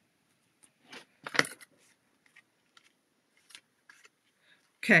though.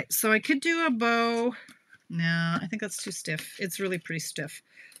 Okay, so I could do a bow. No, I think that's too stiff. It's really pretty stiff.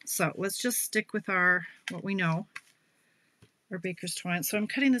 So let's just stick with our, what we know, our baker's twine. So I'm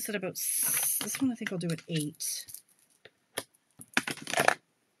cutting this at about, this one I think I'll do at 8.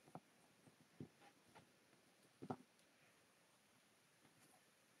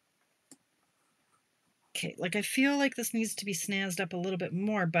 Okay, like I feel like this needs to be snazzed up a little bit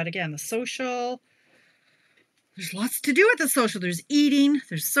more, but again, the social, there's lots to do at the social. There's eating,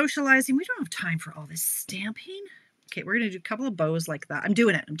 there's socializing. We don't have time for all this stamping. Okay, we're going to do a couple of bows like that. I'm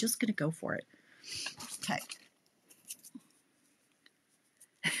doing it. I'm just going to go for it. Okay.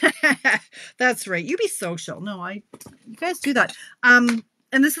 That's right. You be social. No, you guys do that. And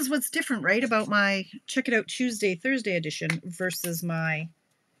this is what's different, right, about my Check It Out Tuesday, Thursday edition versus my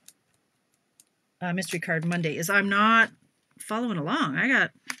Mystery Card Monday is I'm not following along. I got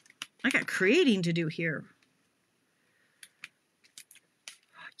creating to do here.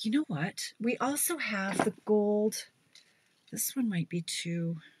 You know what? We also have the gold. This one might be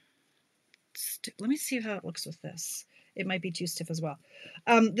too stiff. Let me see how it looks with this. It might be too stiff as well.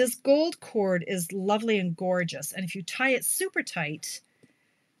 This gold cord is lovely and gorgeous. And if you tie it super tight,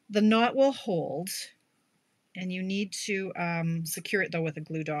 the knot will hold. And you need to secure it, though, with a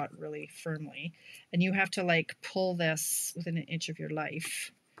glue dot really firmly. And you have to, like, pull this within an inch of your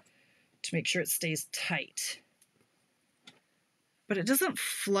life to make sure it stays tight. But it doesn't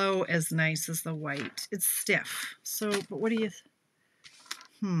flow as nice as the white. It's stiff. So, but what do you...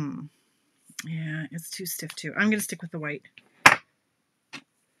 Yeah, it's too stiff, too. I'm going to stick with the white.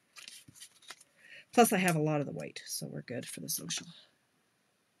 Plus, I have a lot of the white, so we're good for the social.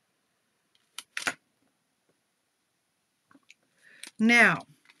 Now,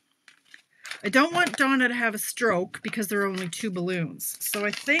 I don't want Donna to have a stroke because there are only 2 balloons. So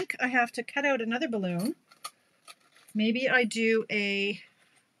I think I have to cut out another balloon. Maybe I do a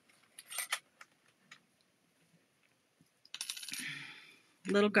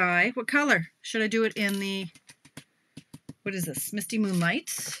little guy. What color? Should I do it in the, what is this, Misty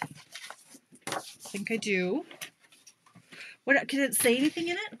Moonlight? I think I do. What, can it say anything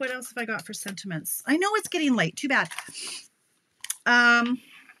in it? What else have I got for sentiments? I know it's getting late. Too bad. I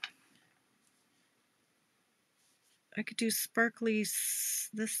could do sparkly,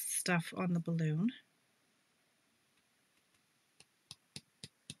 this stuff on the balloon.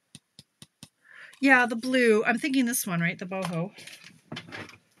 Yeah, the blue. I'm thinking this one, right? The boho.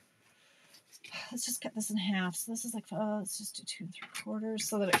 Let's just cut this in half. So this is like, let's just do 2 3/4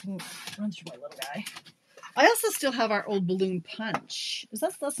 so that it can run through my little guy. I also still have our old balloon punch.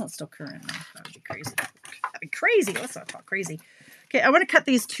 That's not still current. No, that would be crazy. That'd be crazy. Let's not talk crazy. Okay, I want to cut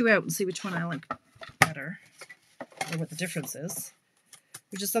these 2 out and see which one I like better, or what the difference is,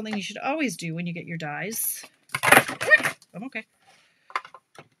 which is something you should always do when you get your dies. I'm okay.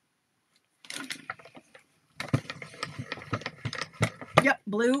 Yep,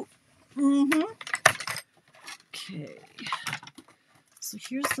 blue. Okay. So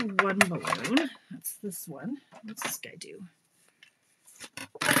here's the one balloon. That's this one. What's this guy do?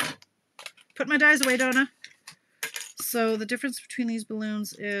 Put my dies away, Donna. So the difference between these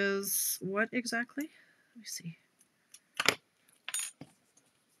balloons is what exactly? Let me see.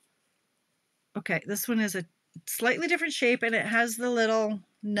 Okay, this one is a slightly different shape and it has the little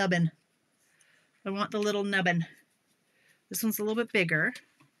nubbin. I want the little nubbin. This one's a little bit bigger,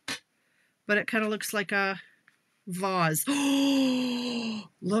 but it kind of looks like a vase. Oh,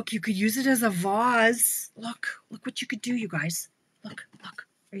 look, you could use it as a vase. Look what you could do, you guys. Look.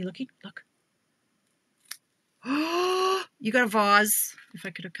 Are you looking? Look. Oh, you got a vase. If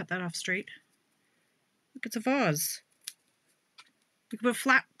I could have cut that off straight. Look, it's a vase. We could put a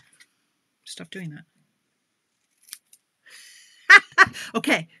flat. Stop doing that.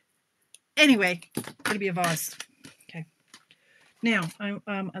 Okay. Anyway, it'll be a vase. Okay. Now, I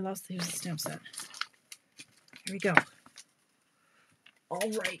lost, here's the stamp set. Here we go. All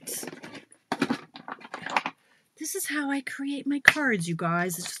right. This is how I create my cards, you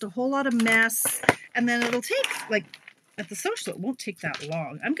guys. It's just a whole lot of mess. And then it'll take, like, at the social, it won't take that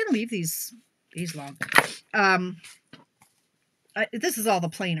long. I'm going to leave these long. This is all the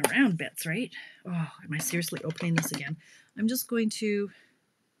playing around bits, right? Oh, am I seriously opening this again? I'm just going to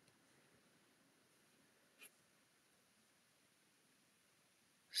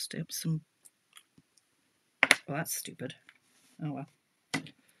stamp some. Well, that's stupid. Oh, well.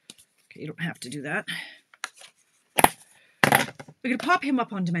 Okay, you don't have to do that. We're going to pop him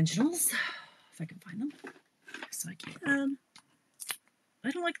up on dimensionals, if I can find them. Yes, I can. I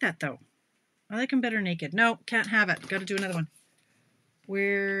don't like that, though. I like him better naked. No, can't have it. Got to do another one.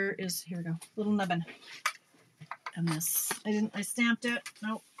 Where is, here we go, little nubbin. And this, I stamped it.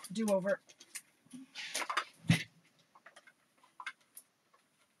 Nope, do over.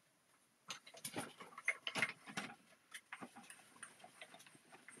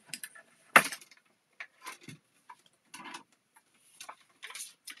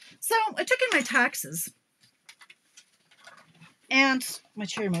 So I took in my taxes and my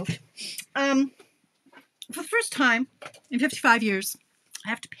chair moved. For the first time in 55 years, I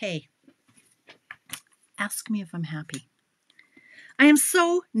have to pay. Ask me if I'm happy. I am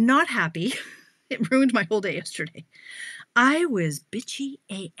so not happy. It ruined my whole day yesterday. I was bitchy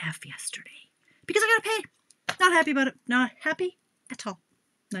AF yesterday because I got to pay. Not happy about it. Not happy at all.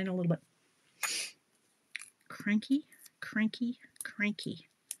 I know a little bit. Cranky, cranky, cranky.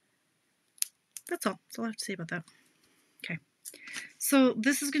 That's all. That's all I have to say about that. Okay. So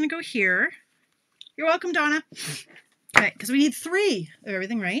this is going to go here. You're welcome, Donna. Okay, because we need 3 of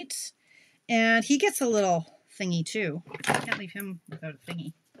everything, right? And he gets a little thingy too. I can't leave him without a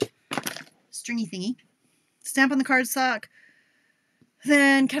thingy. Stringy thingy. Stamp on the cardstock.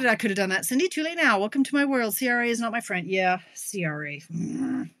 Then I could have done that. Cindy, too late now. Welcome to my world. CRA is not my friend. Yeah, CRA.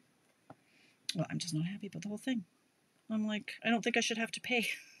 Well, I'm just not happy about the whole thing. I'm like, I don't think I should have to pay.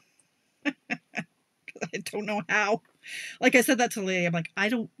 I don't know how. Like I said that to the lady. I'm like, I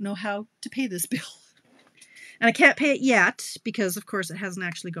don't know how to pay this bill. And I can't pay it yet because, of course, it hasn't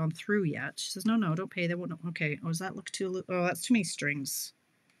actually gone through yet. She says, no, don't pay. They won't. Okay. Oh, does that look too... Oh, that's too many strings.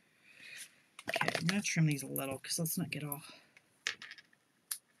 Okay, I'm going to trim these a little because let's not get all...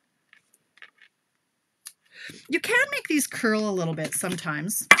 You can make these curl a little bit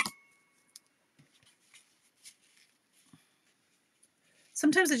sometimes.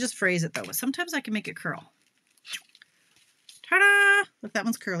 Sometimes I just phrase it, though. But sometimes I can make it curl. Ta-da! Look, that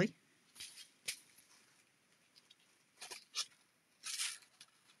one's curly.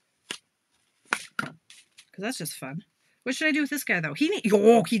 Because that's just fun. What should I do with this guy, though?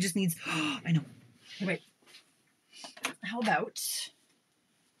 He just needs... Oh, I know. Wait. How about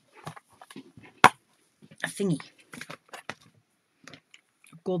a thingy?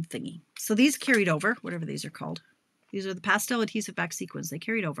 A gold thingy. So these carried over, whatever these are called. These are the pastel adhesive back sequins. They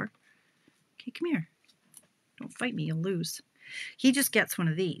carried over. Okay, come here. Don't fight me. You'll lose. He just gets one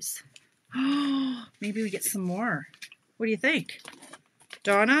of these. Oh, maybe we get some more. What do you think?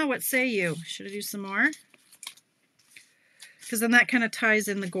 Donna, what say you? Should I do some more? Because then that kind of ties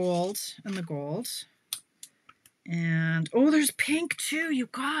in the gold and the gold. And, oh, there's pink too, you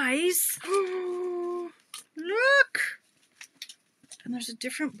guys. Oh, look. And there's a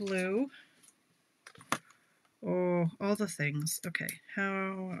different blue. Oh, all the things. Okay, how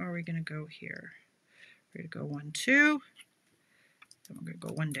are we going to go here? We're going to go 1, 2. Then we're going to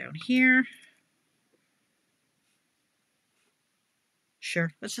go 1 down here.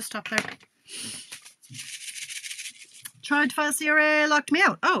 Sure, let's just stop there. Tried to file CRA, locked me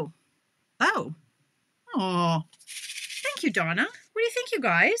out. Oh. Thank you, Donna. What do you think, you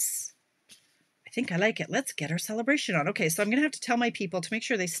guys? I think I like it. Let's get our celebration on. Okay, so I'm going to have to tell my people to make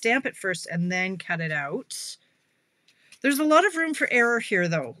sure they stamp it first and then cut it out. There's a lot of room for error here,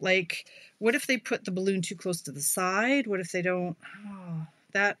 though. Like, what if they put the balloon too close to the side? What if they don't? Oh,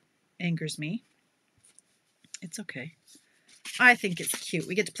 that angers me. It's okay. I think it's cute.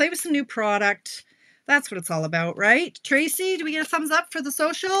 We get to play with some new product. That's what it's all about, right? Tracy, do we get a thumbs up for the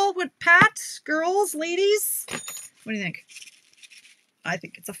social? What, Pat, girls, ladies? What do you think? I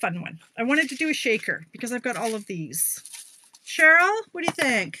think it's a fun one. I wanted to do a shaker because I've got all of these. Cheryl, what do you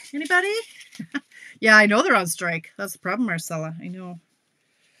think? Anybody? Yeah, I know they're on strike. That's the problem, Marcella. I know.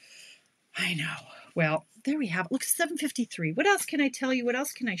 Well, there we have it. Look, 7:53. What else can I tell you? What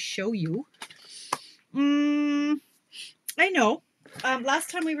else can I show you? I know. Last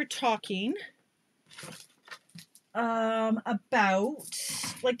time we were talking about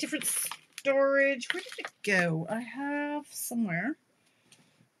like different storage. Where did it go? I have somewhere.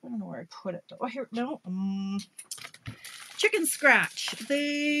 I don't know where I put it. Oh, here. No. Chicken scratch.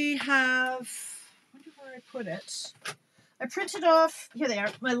 They have. I wonder where I put it. I printed off. Here they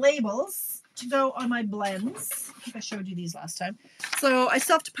are. My labels to go on my blends. I think I showed you these last time. So I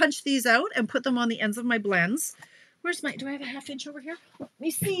still have to punch these out and put them on the ends of my blends. Where's my? Do I have a 1/2 inch over here? Let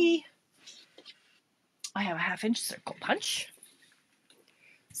me see. I have a 1/2 inch circle punch.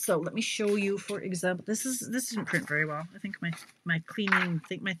 So let me show you, for example, this didn't print very well. I think my cleaning,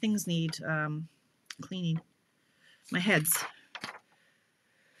 my things need cleaning. My heads.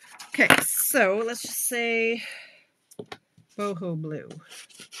 Okay, so let's just say, boho blue.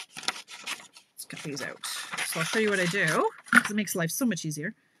 Let's cut these out. So I'll show you what I do, because it makes life so much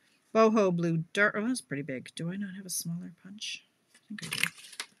easier. Boho blue dark. Oh, that's pretty big. Do I not have a smaller punch? I think I do.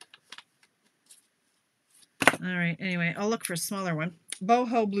 All right, anyway, I'll look for a smaller one.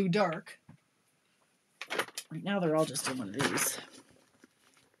 Boho blue dark. Right now they're all just in one of these.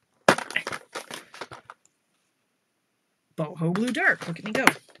 Boho blue dark. Look at me go.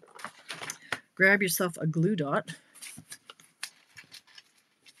 Grab yourself a glue dot.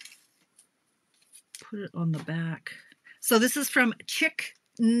 Put it on the back. So this is from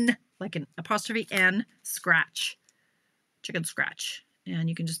Chicken, like an apostrophe N, Scratch. Chicken Scratch. And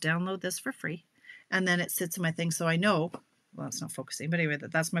you can just download this for free. And then it sits in my thing so I know, well, it's not focusing, but anyway,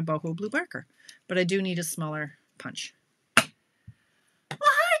 that's my boho blue marker. But I do need a smaller punch. Well,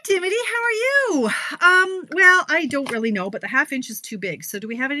 hi, Dimity. How are you? Well, I don't really know, but the 1/2 inch is too big. So do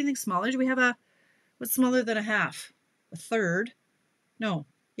we have anything smaller? Do we have a, what's smaller than a 1/2? A 1/3? No.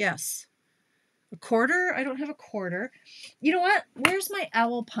 Yes. A 1/4? I don't have a 1/4. You know what? Where's my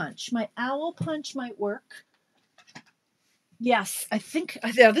owl punch? My owl punch might work. Yes, I think,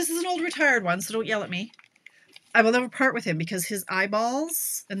 yeah, this is an old retired one, so don't yell at me. I will never part with him because his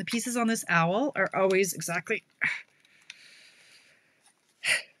eyeballs and the pieces on this owl are always exactly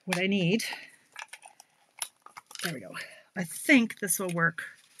what I need. There we go. I think this will work.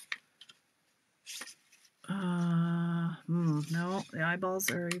 No, the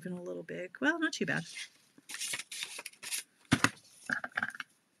eyeballs are even a little big. Well, not too bad.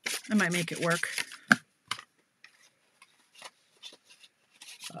 I might make it work.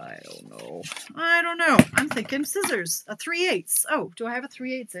 I don't know. I'm thinking scissors. A 3/8. Oh, do I have a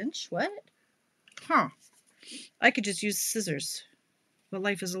 3/8 inch? What? Huh. I could just use scissors. But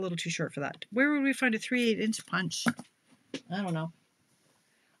life is a little too short for that. Where would we find a 3/8 inch punch? I don't know.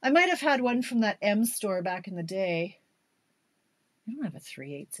 I might have had one from that M store back in the day. I don't have a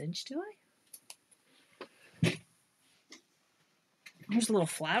 3/8 inch, do I? Here's a little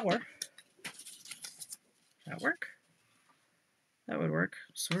flower. Does that work? That would work,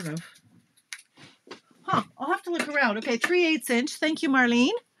 sort of. Huh, I'll have to look around. Okay, 3/8 inch. Thank you,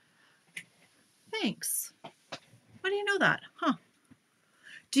 Marlene. Thanks. Why do you know that? Huh.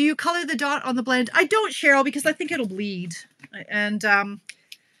 Do you color the dot on the blend? I don't, Cheryl, because I think it'll bleed. And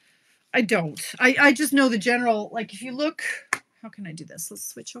I don't. I just know the general, like if you look, how can I do this? Let's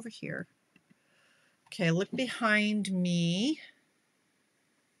switch over here. Okay, look behind me.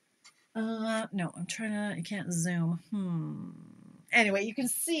 No, I'm trying to, I can't zoom. Anyway, you can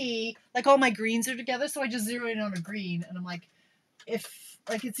see like all my greens are together. So I just zero in on a green and I'm like,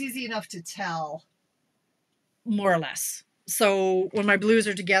 it's easy enough to tell more or less. So when my blues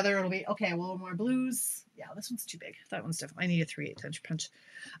are together, it'll be, okay, well, more blues. Yeah, this one's too big. That one's different. I need a 3/8 inch punch.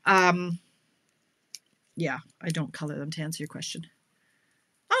 Yeah, I don't color them to answer your question.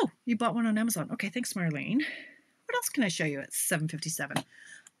 Oh, you bought one on Amazon. Okay, thanks, Marlene. What else can I show you at 7:57?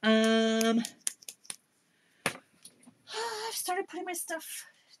 I've started putting my stuff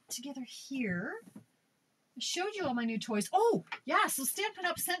together here. I showed you all my new toys. Oh, yeah, so Stampin'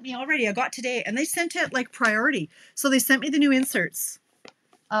 Up! Sent me already. I got today, and they sent it like priority. So they sent me the new inserts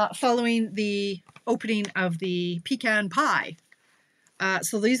following the opening of the pecan pie.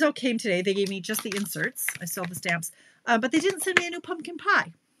 So these all came today. They gave me just the inserts. I still have the stamps. But they didn't send me a new pumpkin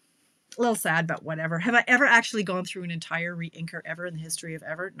pie. A little sad, but whatever. Have I ever actually gone through an entire re-inker ever in the history of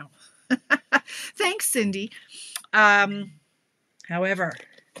ever? No. Thanks, Cindy. However,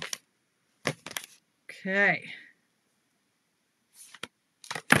 okay.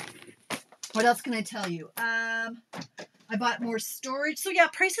 What else can I tell you? I bought more storage. So yeah,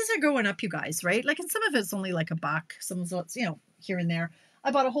 prices are going up, you guys, right? Like, and some of it's only like $1. Some of it's, you know, here and there.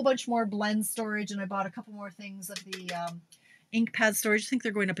 I bought a whole bunch more blend storage, and I bought a couple more things of the ink pad storage. I think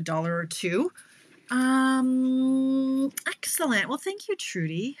they're going up $1 or $2. Excellent. Well, thank you,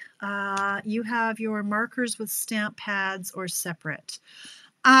 Trudy. You have your markers with stamp pads or separate.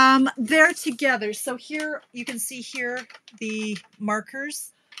 They're together. So here you can see here the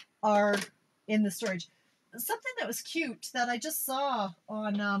markers are in the storage. Something that was cute that I just saw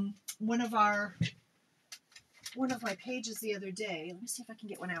on one of my pages the other day. Let me see if I can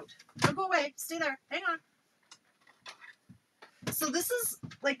get one out. Don't go away. Stay there. Hang on. So this is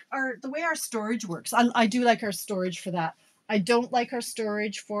like the way our storage works. I do like our storage for that. I don't like our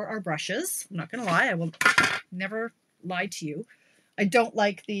storage for our brushes. I'm not going to lie. I will never lie to you. I don't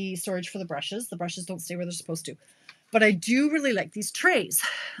like the storage for the brushes. The brushes don't stay where they're supposed to. But I do really like these trays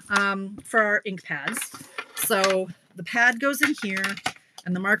for our ink pads. So the pad goes in here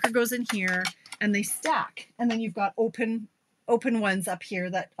and the marker goes in here and they stack. And then you've got open open ones up here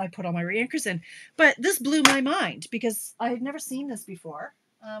that I put all my anchors in. But this blew my mind because I had never seen this before.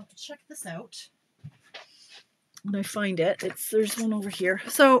 Check this out. When I find it, there's one over here.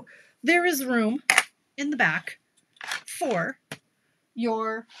 So there is room in the back for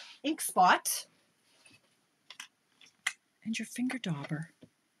your ink spot and your finger dauber.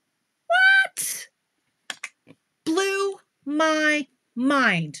 What? Blew my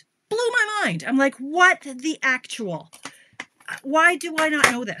mind. Blew my mind. I'm like, what the actual? Why do I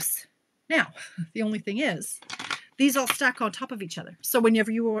not know this? Now, the only thing is, these all stack on top of each other. So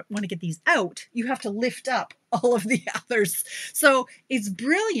whenever you want to get these out, you have to lift up all of the others. So it's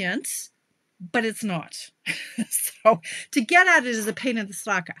brilliant, but it's not. So to get at it is a pain in the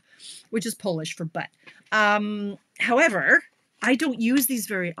slaka, which is Polish for butt. However, I don't use these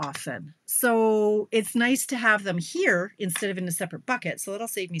very often. So it's nice to have them here instead of in a separate bucket. So that'll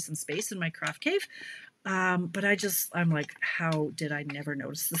save me some space in my craft cave. But I'm like, how did I never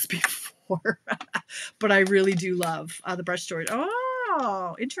notice this before? But I really do love the brush storage.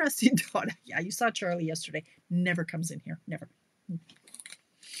 Oh, interesting, Donna. Yeah, you saw Charlie yesterday. Never comes in here. Never.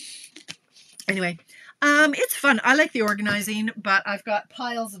 Anyway, it's fun. I like the organizing, but I've got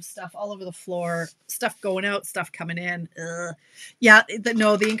piles of stuff all over the floor. Stuff going out, stuff coming in. Yeah,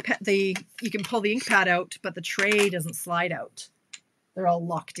 the ink pad, you can pull the ink pad out, but the tray doesn't slide out. They're all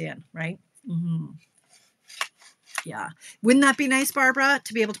locked in, right? Mm-hmm. Yeah. Wouldn't that be nice, Barbara,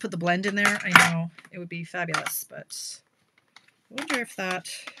 to be able to put the blend in there? I know it would be fabulous, but I wonder if that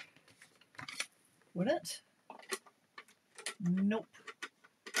would it? Nope.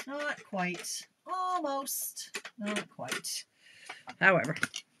 Not quite. Almost. Not quite. However,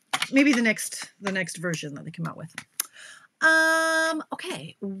 maybe the next version that they come out with.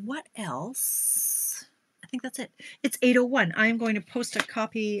 Okay, what else? I think that's it. It's 8:01. I'm going to post a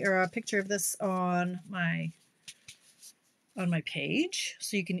copy or a picture of this on my page,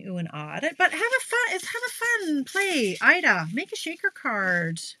 so you can ooh and ah at it. But have a fun play. Ida, make a shaker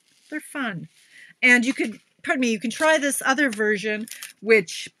card. They're fun, and you could. Pardon me. You can try this other version,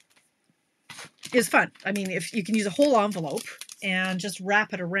 which is fun. I mean, if you can use a whole envelope and just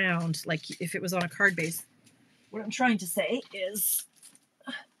wrap it around, like if it was on a card base. What I'm trying to say is,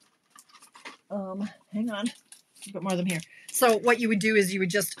 hang on, a bit more of them here. So what you would do is you would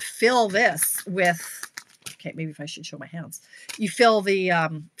just fill this with. Okay, maybe if I should show my hands. You fill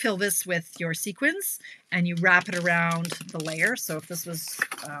this with your sequins and you wrap it around the layer. So if this was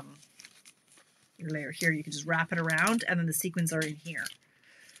your layer here, you can just wrap it around and then the sequins are in here.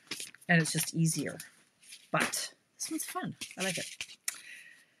 And it's just easier. But this one's fun. I like it.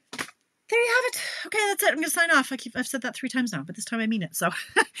 There you have it. Okay, that's it. I'm going to sign off. I've said that 3 times now, but this time I mean it. So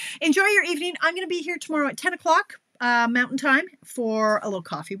enjoy your evening. I'm going to be here tomorrow at 10 o'clock Mountain Time for a little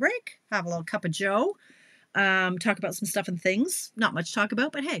coffee break. Have a little cup of joe. Talk about some stuff and things. Not much to talk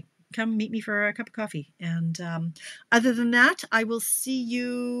about, but hey, come meet me for a cup of coffee. And other than that, I will see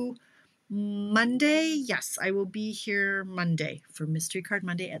you Monday. Yes, I will be here Monday for Mystery Card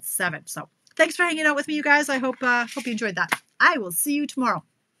Monday at 7. So thanks for hanging out with me, you guys. I hope you enjoyed that. I will see you tomorrow.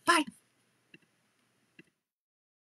 Bye.